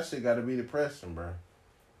up, bro. That shit gotta be depressing, bro.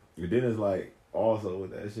 And then it's like, also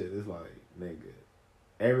with that shit, it's like, nigga,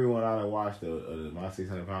 everyone I done watched My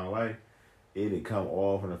 600 Pound Life, it did come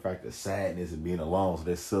off from the fact of sadness and being alone, so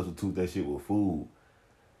they substitute that shit with food.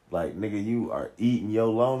 Like, nigga, you are eating your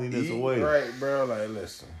loneliness Eat away. right, bro. Like,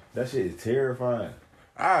 listen, That shit is terrifying.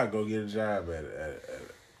 I'll go get a job at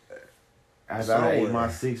After I ate somewhere.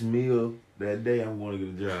 my 6 meal that day, I'm going to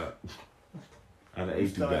get a job. I done You ate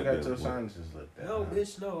still two ain't got goddamn your ones. sinuses looked at. No,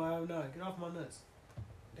 bitch, no, I have not. Get off my nuts.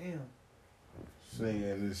 Damn.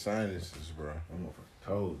 Singing the sinuses, bro. I'm off for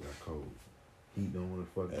toes, got cold. Heat don't want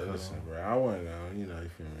to fucking Hey, cut listen, on. bro. I want to, you know, you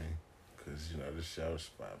feel me? Because, you know, the show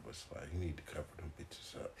spot, but it's like, you need to cover them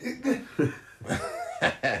bitches up.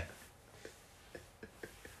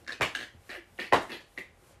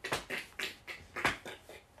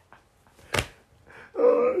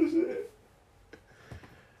 Oh, shit.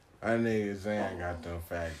 I nigga Zan got them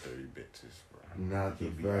factory bitches, bro. Not He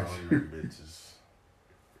the be on factory. them bitches.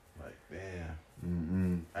 Like, damn.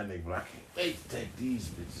 Mm-mm. I think, but I can't wait to take these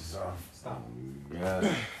bitches off. Stop. God.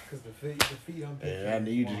 Cause the feet I'm picking. And I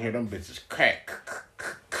need you to hear them bitches crack.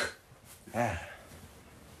 Ah.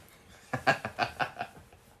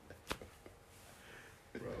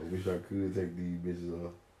 Bro, I wish I could take these bitches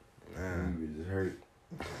off. Man. These bitches hurt.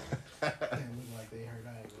 They look like they hurt. I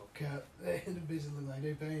ain't gonna cap. The bitches look like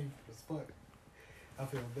they pain as fuck. I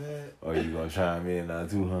feel bad. Oh, you gonna chime in now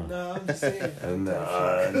too, huh? Nah, I'm just saying. I'm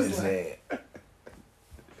just saying.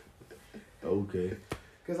 Okay.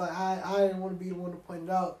 Cause I didn't want to be the one to point it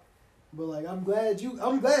out, but like I'm glad you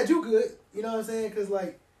good. You know what I'm saying? Cause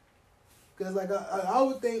like I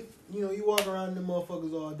would think, you know, you walk around them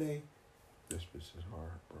motherfuckers all day. This bitch is hard,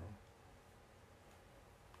 bro.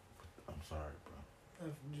 I'm sorry, bro.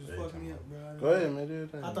 That just Hey, fucked come me on. up, bro. Go ahead, man. Do your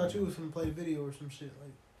thing, I thought man. you was gonna play the video or some shit.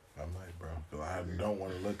 Like I might, bro. 'Cause I don't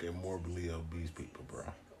want to look at morbidly obese people, bro.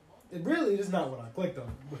 it really is not what I clicked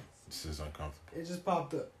on. But This is uncomfortable. it just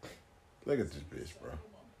popped up. Look at this bitch, bro.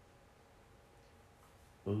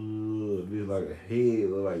 Ugh, this like a head,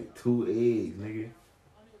 look like 2 eggs, nigga.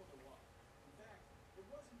 unable to walk. In fact, it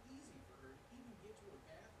wasn't easy for her to even get to her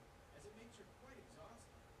bathroom, as it makes her quite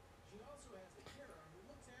exhausted. She also has a carer who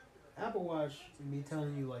looks after her. Apple Watch be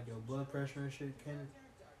telling you like your blood pressure and shit. Can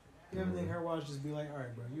you ever think her watch just be like, all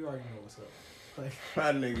right, bro, you already know what's up. Like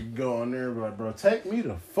My nigga go on there and be like, bro, take me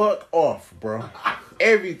the fuck off, bro.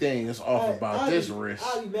 Everything is off about this wrist.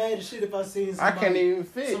 I'd be mad as shit if I seen I somebody, can't even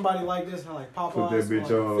fit. somebody like this and like pop Put that bitch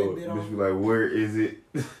on. Bitch be like, where is it?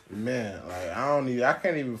 Man, like I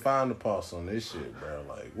can't even find the pulse on this shit, bro.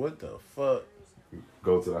 Like, what the fuck?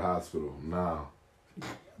 Go to the hospital now.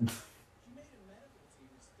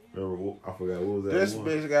 Remember, I forgot what was that. This one?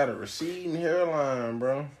 bitch got a receding hairline,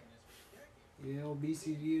 bro. Yeah,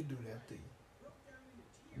 obesity will do that to you.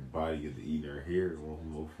 Body get to eat her hair, want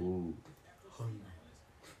more food. Hungry.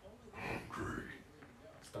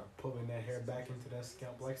 Start pulling that hair back into that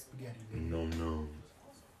scalp like spaghetti. Nigga. No.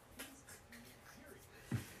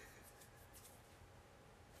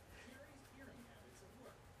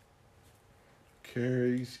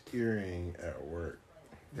 Carrie's earring at work.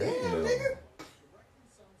 Damn, nigga.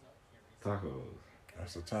 Tacos.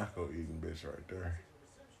 That's a taco eating bitch right there.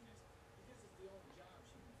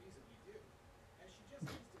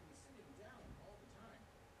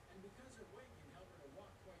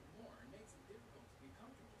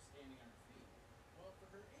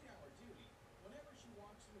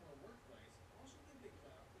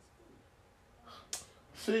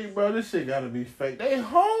 See, bro, this shit gotta be fake. They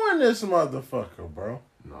hoeing this motherfucker, bro.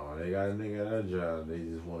 No, they got a nigga at that job. They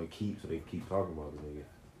just want to keep, so they keep talking about the nigga.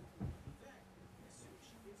 As soon as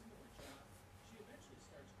she gets into her job, she eventually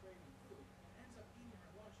starts craving food and ends up eating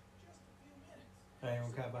her lunch in just a few minutes. I ain't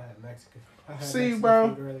gonna cap. I had Mexican. I had See, Mexican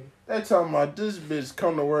bro. food earlier. They talking about this bitch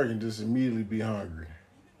come to work and just immediately be hungry.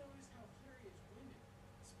 Even notice how curious women,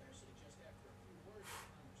 especially just after a few words of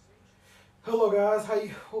conversation. Hello guys, how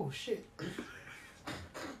you? Oh shit.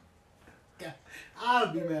 God,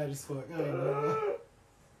 I'll be mad as fuck. I ain't gonna lie.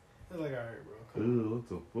 It's like, alright, bro. Ew, what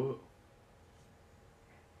the fuck?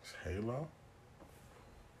 It's Halo?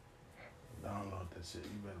 Download that shit.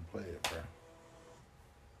 You better play it, bro.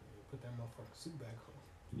 Put that motherfucking suit back on.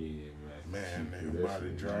 Yeah, Man, That nigga body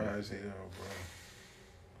shit, dry man. as hell,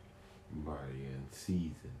 bro. Body in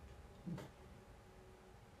season.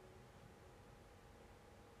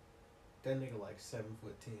 That nigga like 7'10",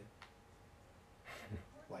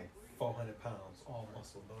 like 400 pounds, all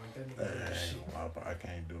muscle, dog. That nigga Hey, ain't shit. I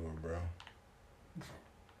can't do it, bro.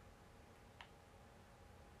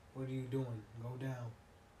 What are you doing? Go down.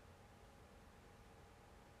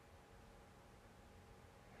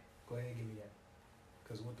 Go ahead, give me that.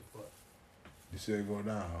 Cause what the fuck? You said go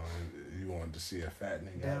down. You wanted to see a fat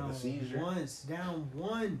nigga have Down a seizure? once. Down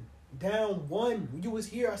one. Down one. When you was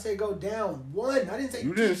here, I said go down one. I didn't say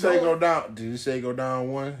You didn't keep say going. go down. Did you say go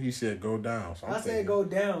down one? He said go down. So I'm I said thinking- go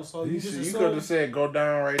down. So you You, just you assumed- could have said go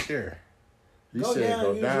down right there. You Go said down go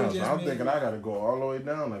usually down. So just I'm mean- thinking I gotta go all the way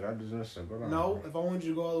down. Like I just said go down. No, if I wanted you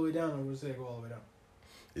to go all the way down, I would have said go all the way down.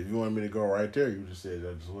 If you wanted me to go right there, you would have said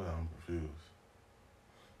that as well. I'm confused.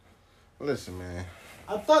 Listen, man.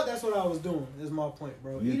 I thought that's what I was doing. Is my point,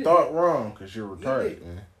 bro. You Eat it. thought wrong because you're retarded, it.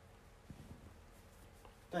 man.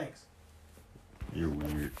 Thanks. You're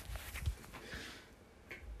weird.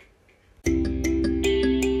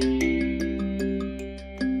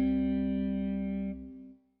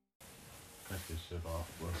 Cut this shit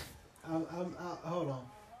off, bro. Hold on.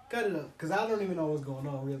 Cut it up, cause I don't even know what's going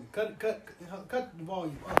on. Really, cut the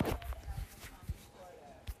volume up. I'm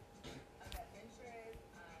adventurous,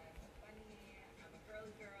 I'm funny, I'm a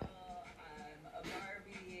girly girl, I'm a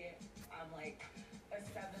Barbie, I'm like a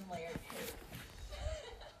 7-layer cake.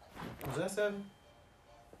 Was that 7?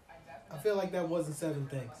 I I feel like that wasn't 7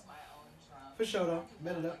 things. my own drum. For sure, though. I do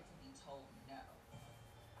Bet it not up. like to be told no.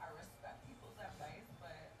 I respect people's advice,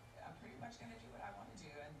 but I'm pretty much gonna do what I want to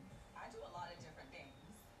do, and I do a lot of different things.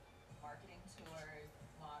 Marketing tours,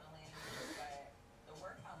 modeling, but the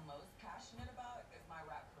work I'm most passionate about is my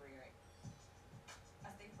rap career. I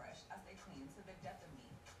stay fresh, I stay clean to the death of me.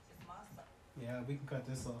 It's my stuff. Yeah, we can cut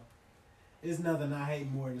this off. It's nothing I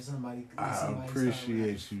hate more than somebody. I somebody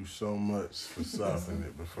appreciate you so much for softening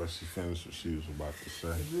it before she finished what she was about to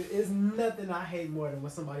say. It's nothing I hate more than when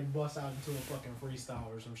somebody busts out into a fucking freestyle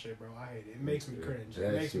or some shit, bro. I hate it. It makes me cringe. It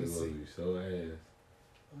That makes me shit sick. will be so ass.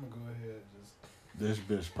 I'm gonna go ahead and just. This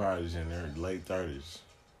bitch probably is in her late 30s.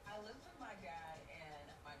 I lived with my dad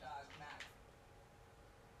and my dog Max.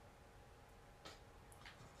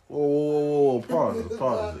 Whoa. Pause it.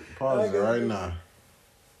 Pause it. Pause I it got right you. now.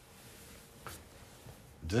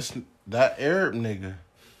 That Arab nigga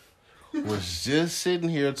was just sitting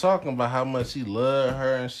here talking about how much he loved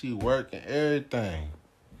her and she work and everything.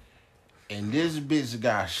 And this bitch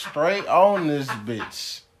got straight on this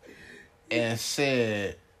bitch and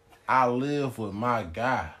said, I live with my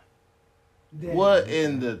guy. Dad. What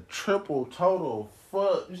in the triple total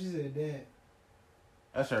fuck? She said dad.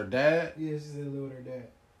 That's her dad? Yeah, she said live with her dad.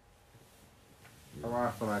 Oh, I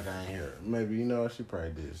feel like I ain't hear her. Maybe, you know, she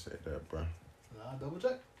probably did say that, bro. I'll double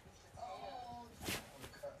check. Oh, well,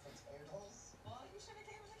 you should have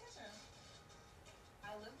came in the kitchen.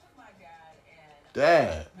 I lived with my dad and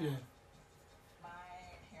Dad. Yeah.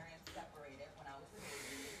 my parents separated when I was a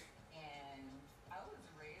baby, and I was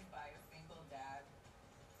raised by a single dad,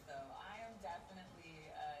 so I am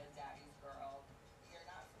definitely a daddy's girl. You're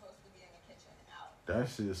not supposed to be in the kitchen. Out.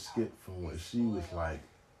 That shit skipped from when she was like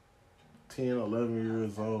 10, 11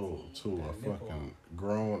 years old to a fucking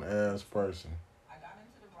grown ass person. I got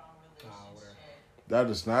into the wrong relationship. That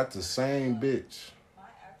is not the same bitch. My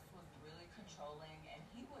ex was really controlling, and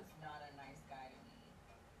he was not a nice guy to me.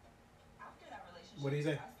 After that relationship, What'd he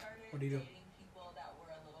say? I started What'd he do? dating people that were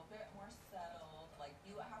a little bit more settled. Like,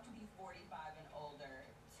 you have to be 45 and older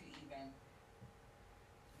to even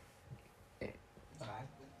Alright.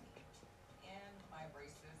 with me. And my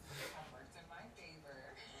braces have worked in my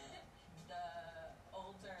favor. The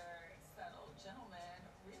older, settled gentlemen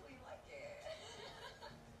really like it.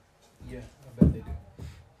 Yeah, I bet they do.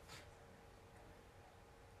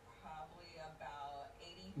 Probably about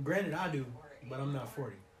 80. Granted, I do, or but I'm not 84,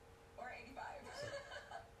 40. Or 85.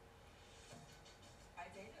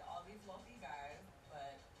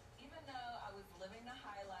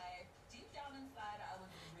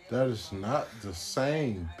 That is not the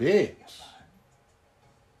same bitch.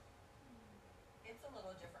 It's a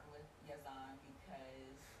little different with Yazan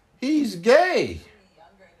because He's gay. he's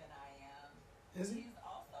younger than I am. Is he? He's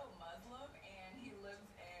also Muslim and he lives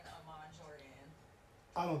in Amman, Jordan.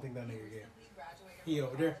 I don't think that nigga gay. Recently graduated He from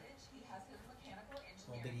over there. college. He has his mechanical think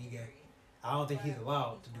engineering he gay. degree. I don't think he's But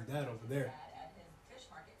allowed to he's do working that with over his there. dad at his fish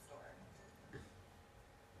market store.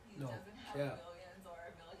 He No, doesn't have yeah. millions or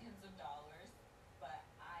millions of dollars, but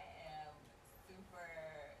I am super,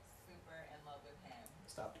 super in love with him.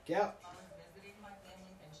 Stop the cap. I was visiting my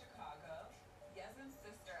family in Chicago. Yezin's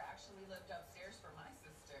sister actually lived upstairs from my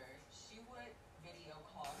sister. She would video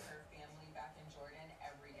call her family back in Jordan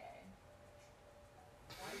every day.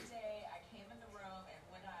 One day, I came in the room, and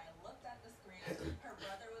when I looked at the screen, her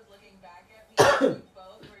brother was looking back at me. And we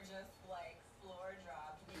both were just like floor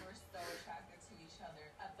dropped. We were so attracted to each other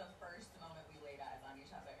at the first moment we laid eyes on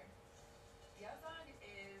each other. Yazan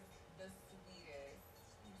is the sweetest.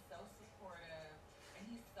 He's so supportive, and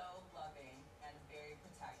he's so loving and very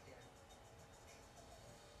protective.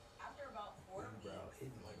 After about 4 Bro, weeks,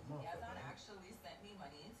 hitting like a motherfucker, Yazan man. actually sent me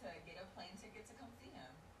money to get a plane ticket to come see him.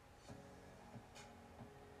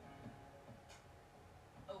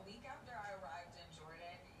 A week after I arrived in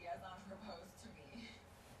Jordan, Yazan proposed to me.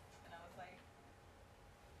 And I was like,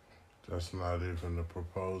 That's not even the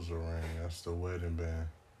proposal ring. That's the wedding band.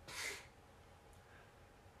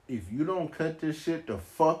 If you don't cut this shit the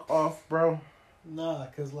fuck off, bro. Nah,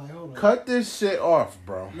 cause like hold on. Cut this shit off,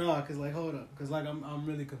 bro. Nah, cause like hold up, cause like I'm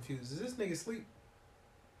really confused. Is this nigga sleep?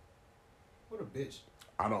 What a bitch.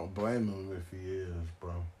 I don't blame him if he is,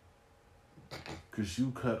 bro. Cause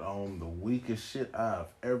you cut on the weakest shit I've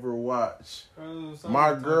ever watched.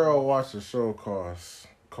 My girl watched a show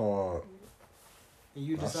called And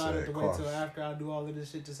you I decided said to wait till cost. after I do all of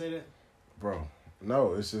this shit to say that? Bro.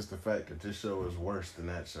 No, it's just the fact that this show is worse than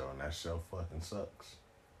that show, and that show fucking sucks.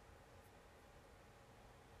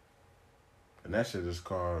 And that shit is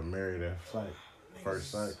called Married at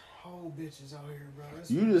First Sight. Whole bitches out here, bro.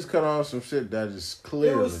 That's You just cut on some shit that is There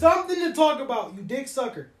clearly. was something to talk about, you dick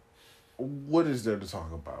sucker. What is there to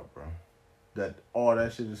talk about, bro? That all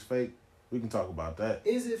that shit is fake? We can talk about that.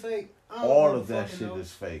 Is it fake? I don't All know of that fucking shit know.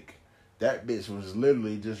 is fake. That bitch was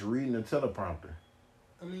literally just reading a teleprompter.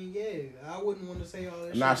 I mean, yeah, I wouldn't want to say all that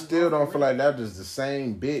shit. And I is still off the don't feel like record. that was the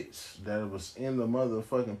same bitch that was in the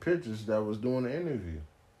motherfucking pictures that was doing the interview.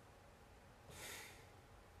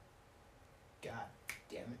 God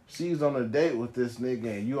damn it. She's on a date with this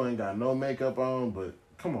nigga and you ain't got no makeup on, but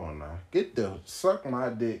come on now. Get the suck my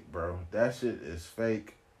dick, bro. That shit is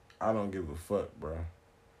fake. I don't give a fuck, bro.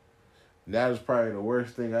 That is probably the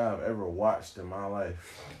worst thing I've ever watched in my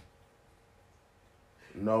life.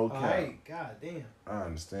 No cap. Alright, god damn. I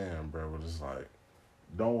understand, bro, but it's like,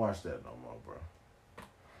 don't watch that no more, bro.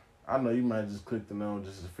 I know you might just click the note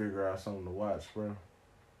just to figure out something to watch, bro.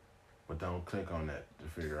 But don't click on that to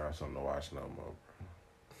figure out something to watch no more, bro.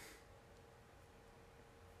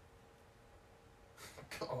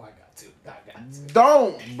 Oh, I got to.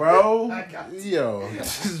 Don't, bro. I got to. Yo,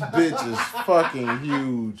 this bitch is fucking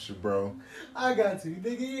huge, bro. I got to.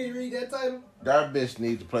 Nigga, you didn't read that title? That bitch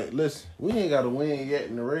needs to play. Listen, we ain't got to win yet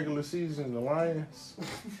in the regular season, the Lions.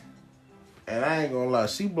 And I ain't gonna lie,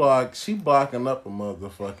 she blocking up a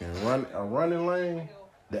motherfucking running lane.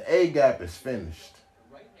 The A gap is finished.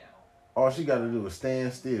 All she got to do is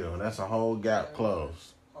stand still, and that's a whole gap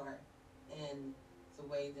closed. Part in the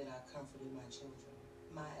way that I comforted my children.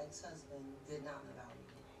 My ex-husband did not allow me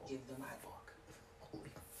to give them my Fuck. Holy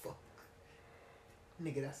fuck.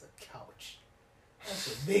 Nigga, that's a couch.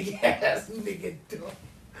 That's a big ass nigga, dog.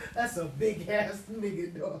 That's a big ass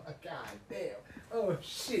nigga, dog. God damn. Oh,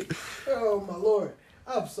 shit. Oh, my lord.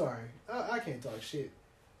 I'm sorry. I can't talk shit.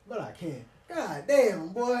 But I can. God damn,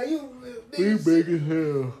 boy. You big as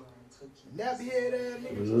hell. nappy head ass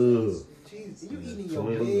nigga. Ugh. Jeez, you eating your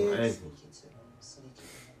Swing legs. ankles.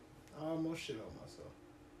 I almost shit on myself.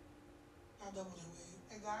 I doubled in weight.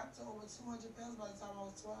 I got to over 200 pounds by the time I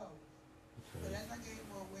was 12. But as I gained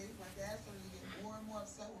more weight, my dad started to get more and more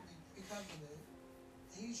upset with me because of it.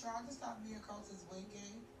 He tried to stop me and Carlton's weight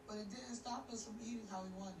gain, but it didn't stop us from eating how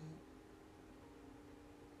we wanted.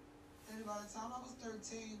 And by the time I was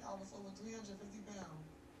 13, I was over 350 pounds.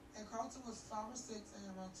 And Carlton was 5 or 6 and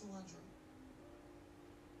around 200.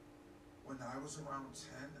 When I was around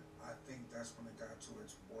 10, I think that's when it got to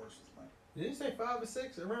its worst. Like, Did you say 5 or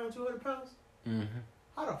 6, around 200 pounds? Mm-hmm.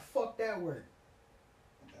 How the fuck that work?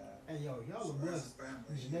 that. Hey, yo, y'all So are as blessed. a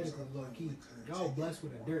family, Genetically we low key. couldn't Y'all take blessed it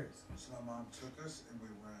with anymore. endurance. So my mom took us and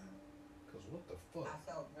we ran. Cause what the I fuck?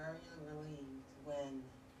 felt very relieved when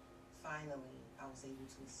finally I was able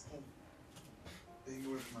to escape. Being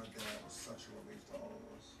with my dad was such a relief to all of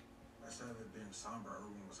us. Instead of it being somber,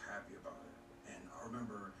 everyone was happy about it. And I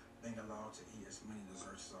remember being allowed to eat as many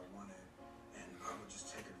desserts as I wanted. And I would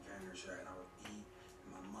just take advantage of that, and I would eat. And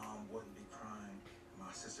my mom wouldn't be crying. And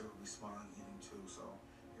my sister would be smiling, eating too. So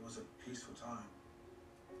it was a peaceful time.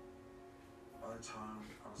 By the time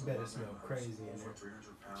I was Bet it 11, smell I was crazy in over there.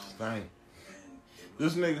 300 pounds. Stank. And it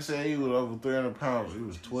This was nigga said he was over 300 pounds. He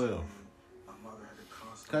was 12. my mother had to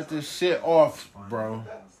constantly Cut try this to shit find off, uniforms. bro.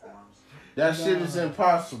 That shit is Nah.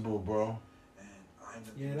 impossible, bro. And I ended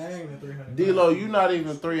up Yeah, being that ain't a suspended. 300. D-Lo, you not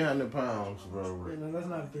even 300 pounds, bro. No, that's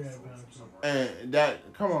not a 300 pound kid. And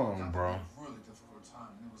that, come on, bro. Really difficult time,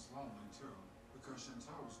 and it was lonely too because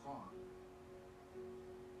Chantel was gone.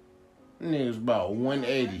 Nigga's about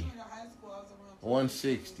 180, Freshman in high school, I was around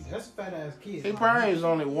 160. That's a fat ass kid. He probably is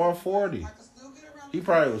only 140. I could still get around He the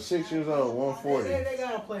probably kids. was 6 years old, 140. They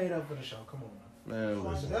gotta play it up for the show. Come on, Man,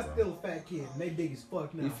 man. listen, That's bro. still a fat kid, and they big as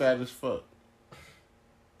fuck now. He fat as fuck.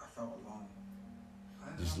 I felt alone. I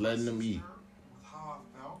didn't Just have my letting them eat. sister. With how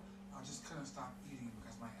I felt, I just couldn't stop eating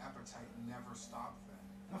because my appetite never stopped then.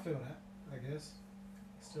 I feel that. I guess.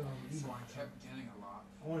 Still don't eat. So I kept gaining a lot.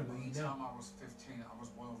 I wanna go By eat the now. time I was 15, I was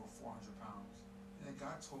well over 400 pounds. And it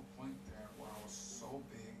got to a point there where I was so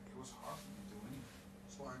big, it was hard for me to do anything.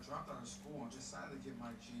 So I dropped out of school and decided to get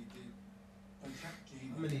my GED. But I kept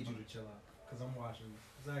gaining. I'm gonna need you to chill out, cause I'm watching.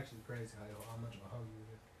 It's actually crazy how much of a hoe you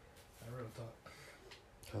is. Like, real talk.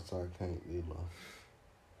 That's why I can't eat, man.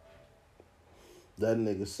 That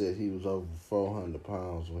nigga said he was over 400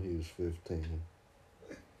 pounds when he was 15.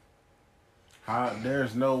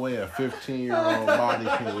 There's no way a 15-year-old body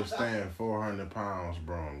can withstand 400 pounds,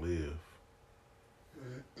 bro, and live.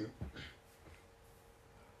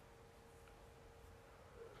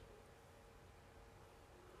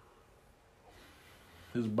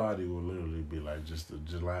 His body will literally be like just a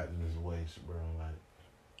gelatinous waste, bro. Like,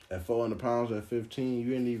 at 400 pounds at 15,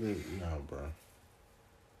 you ain't even, no, bro.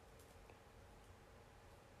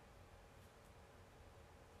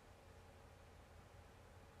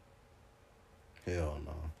 Hell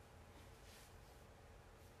no.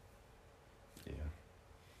 Yeah.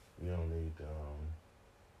 You don't need to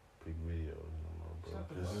pick videos no more,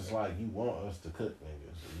 bro. Cause it's like you want us to cook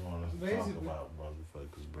niggas. You want us to Basically. talk about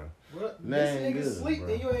motherfuckers, bro. What? Nah, This ain't nigga good, sleep bro.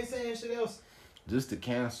 and you ain't saying shit else. Just the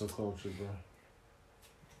cancel culture, bro.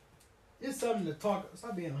 It's something to talk.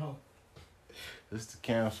 Stop being a hoe. It's the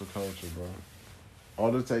cancel culture, bro.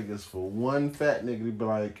 All it takes is for one fat nigga to be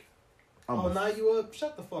like, Now you up?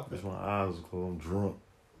 Shut the fuck That's up. my eyes are closed. I'm drunk.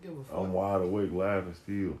 Give a fuck. I'm wide awake, laughing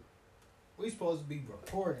still. We supposed to be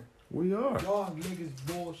recording. We are. Y'all niggas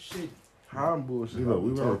bullshit. how I'm bullshit. You know,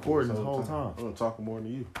 we've been talking recording this whole time. I'm talking more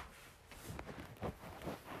than you.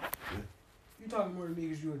 You talking more to me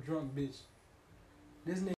because you a drunk bitch. This nigga.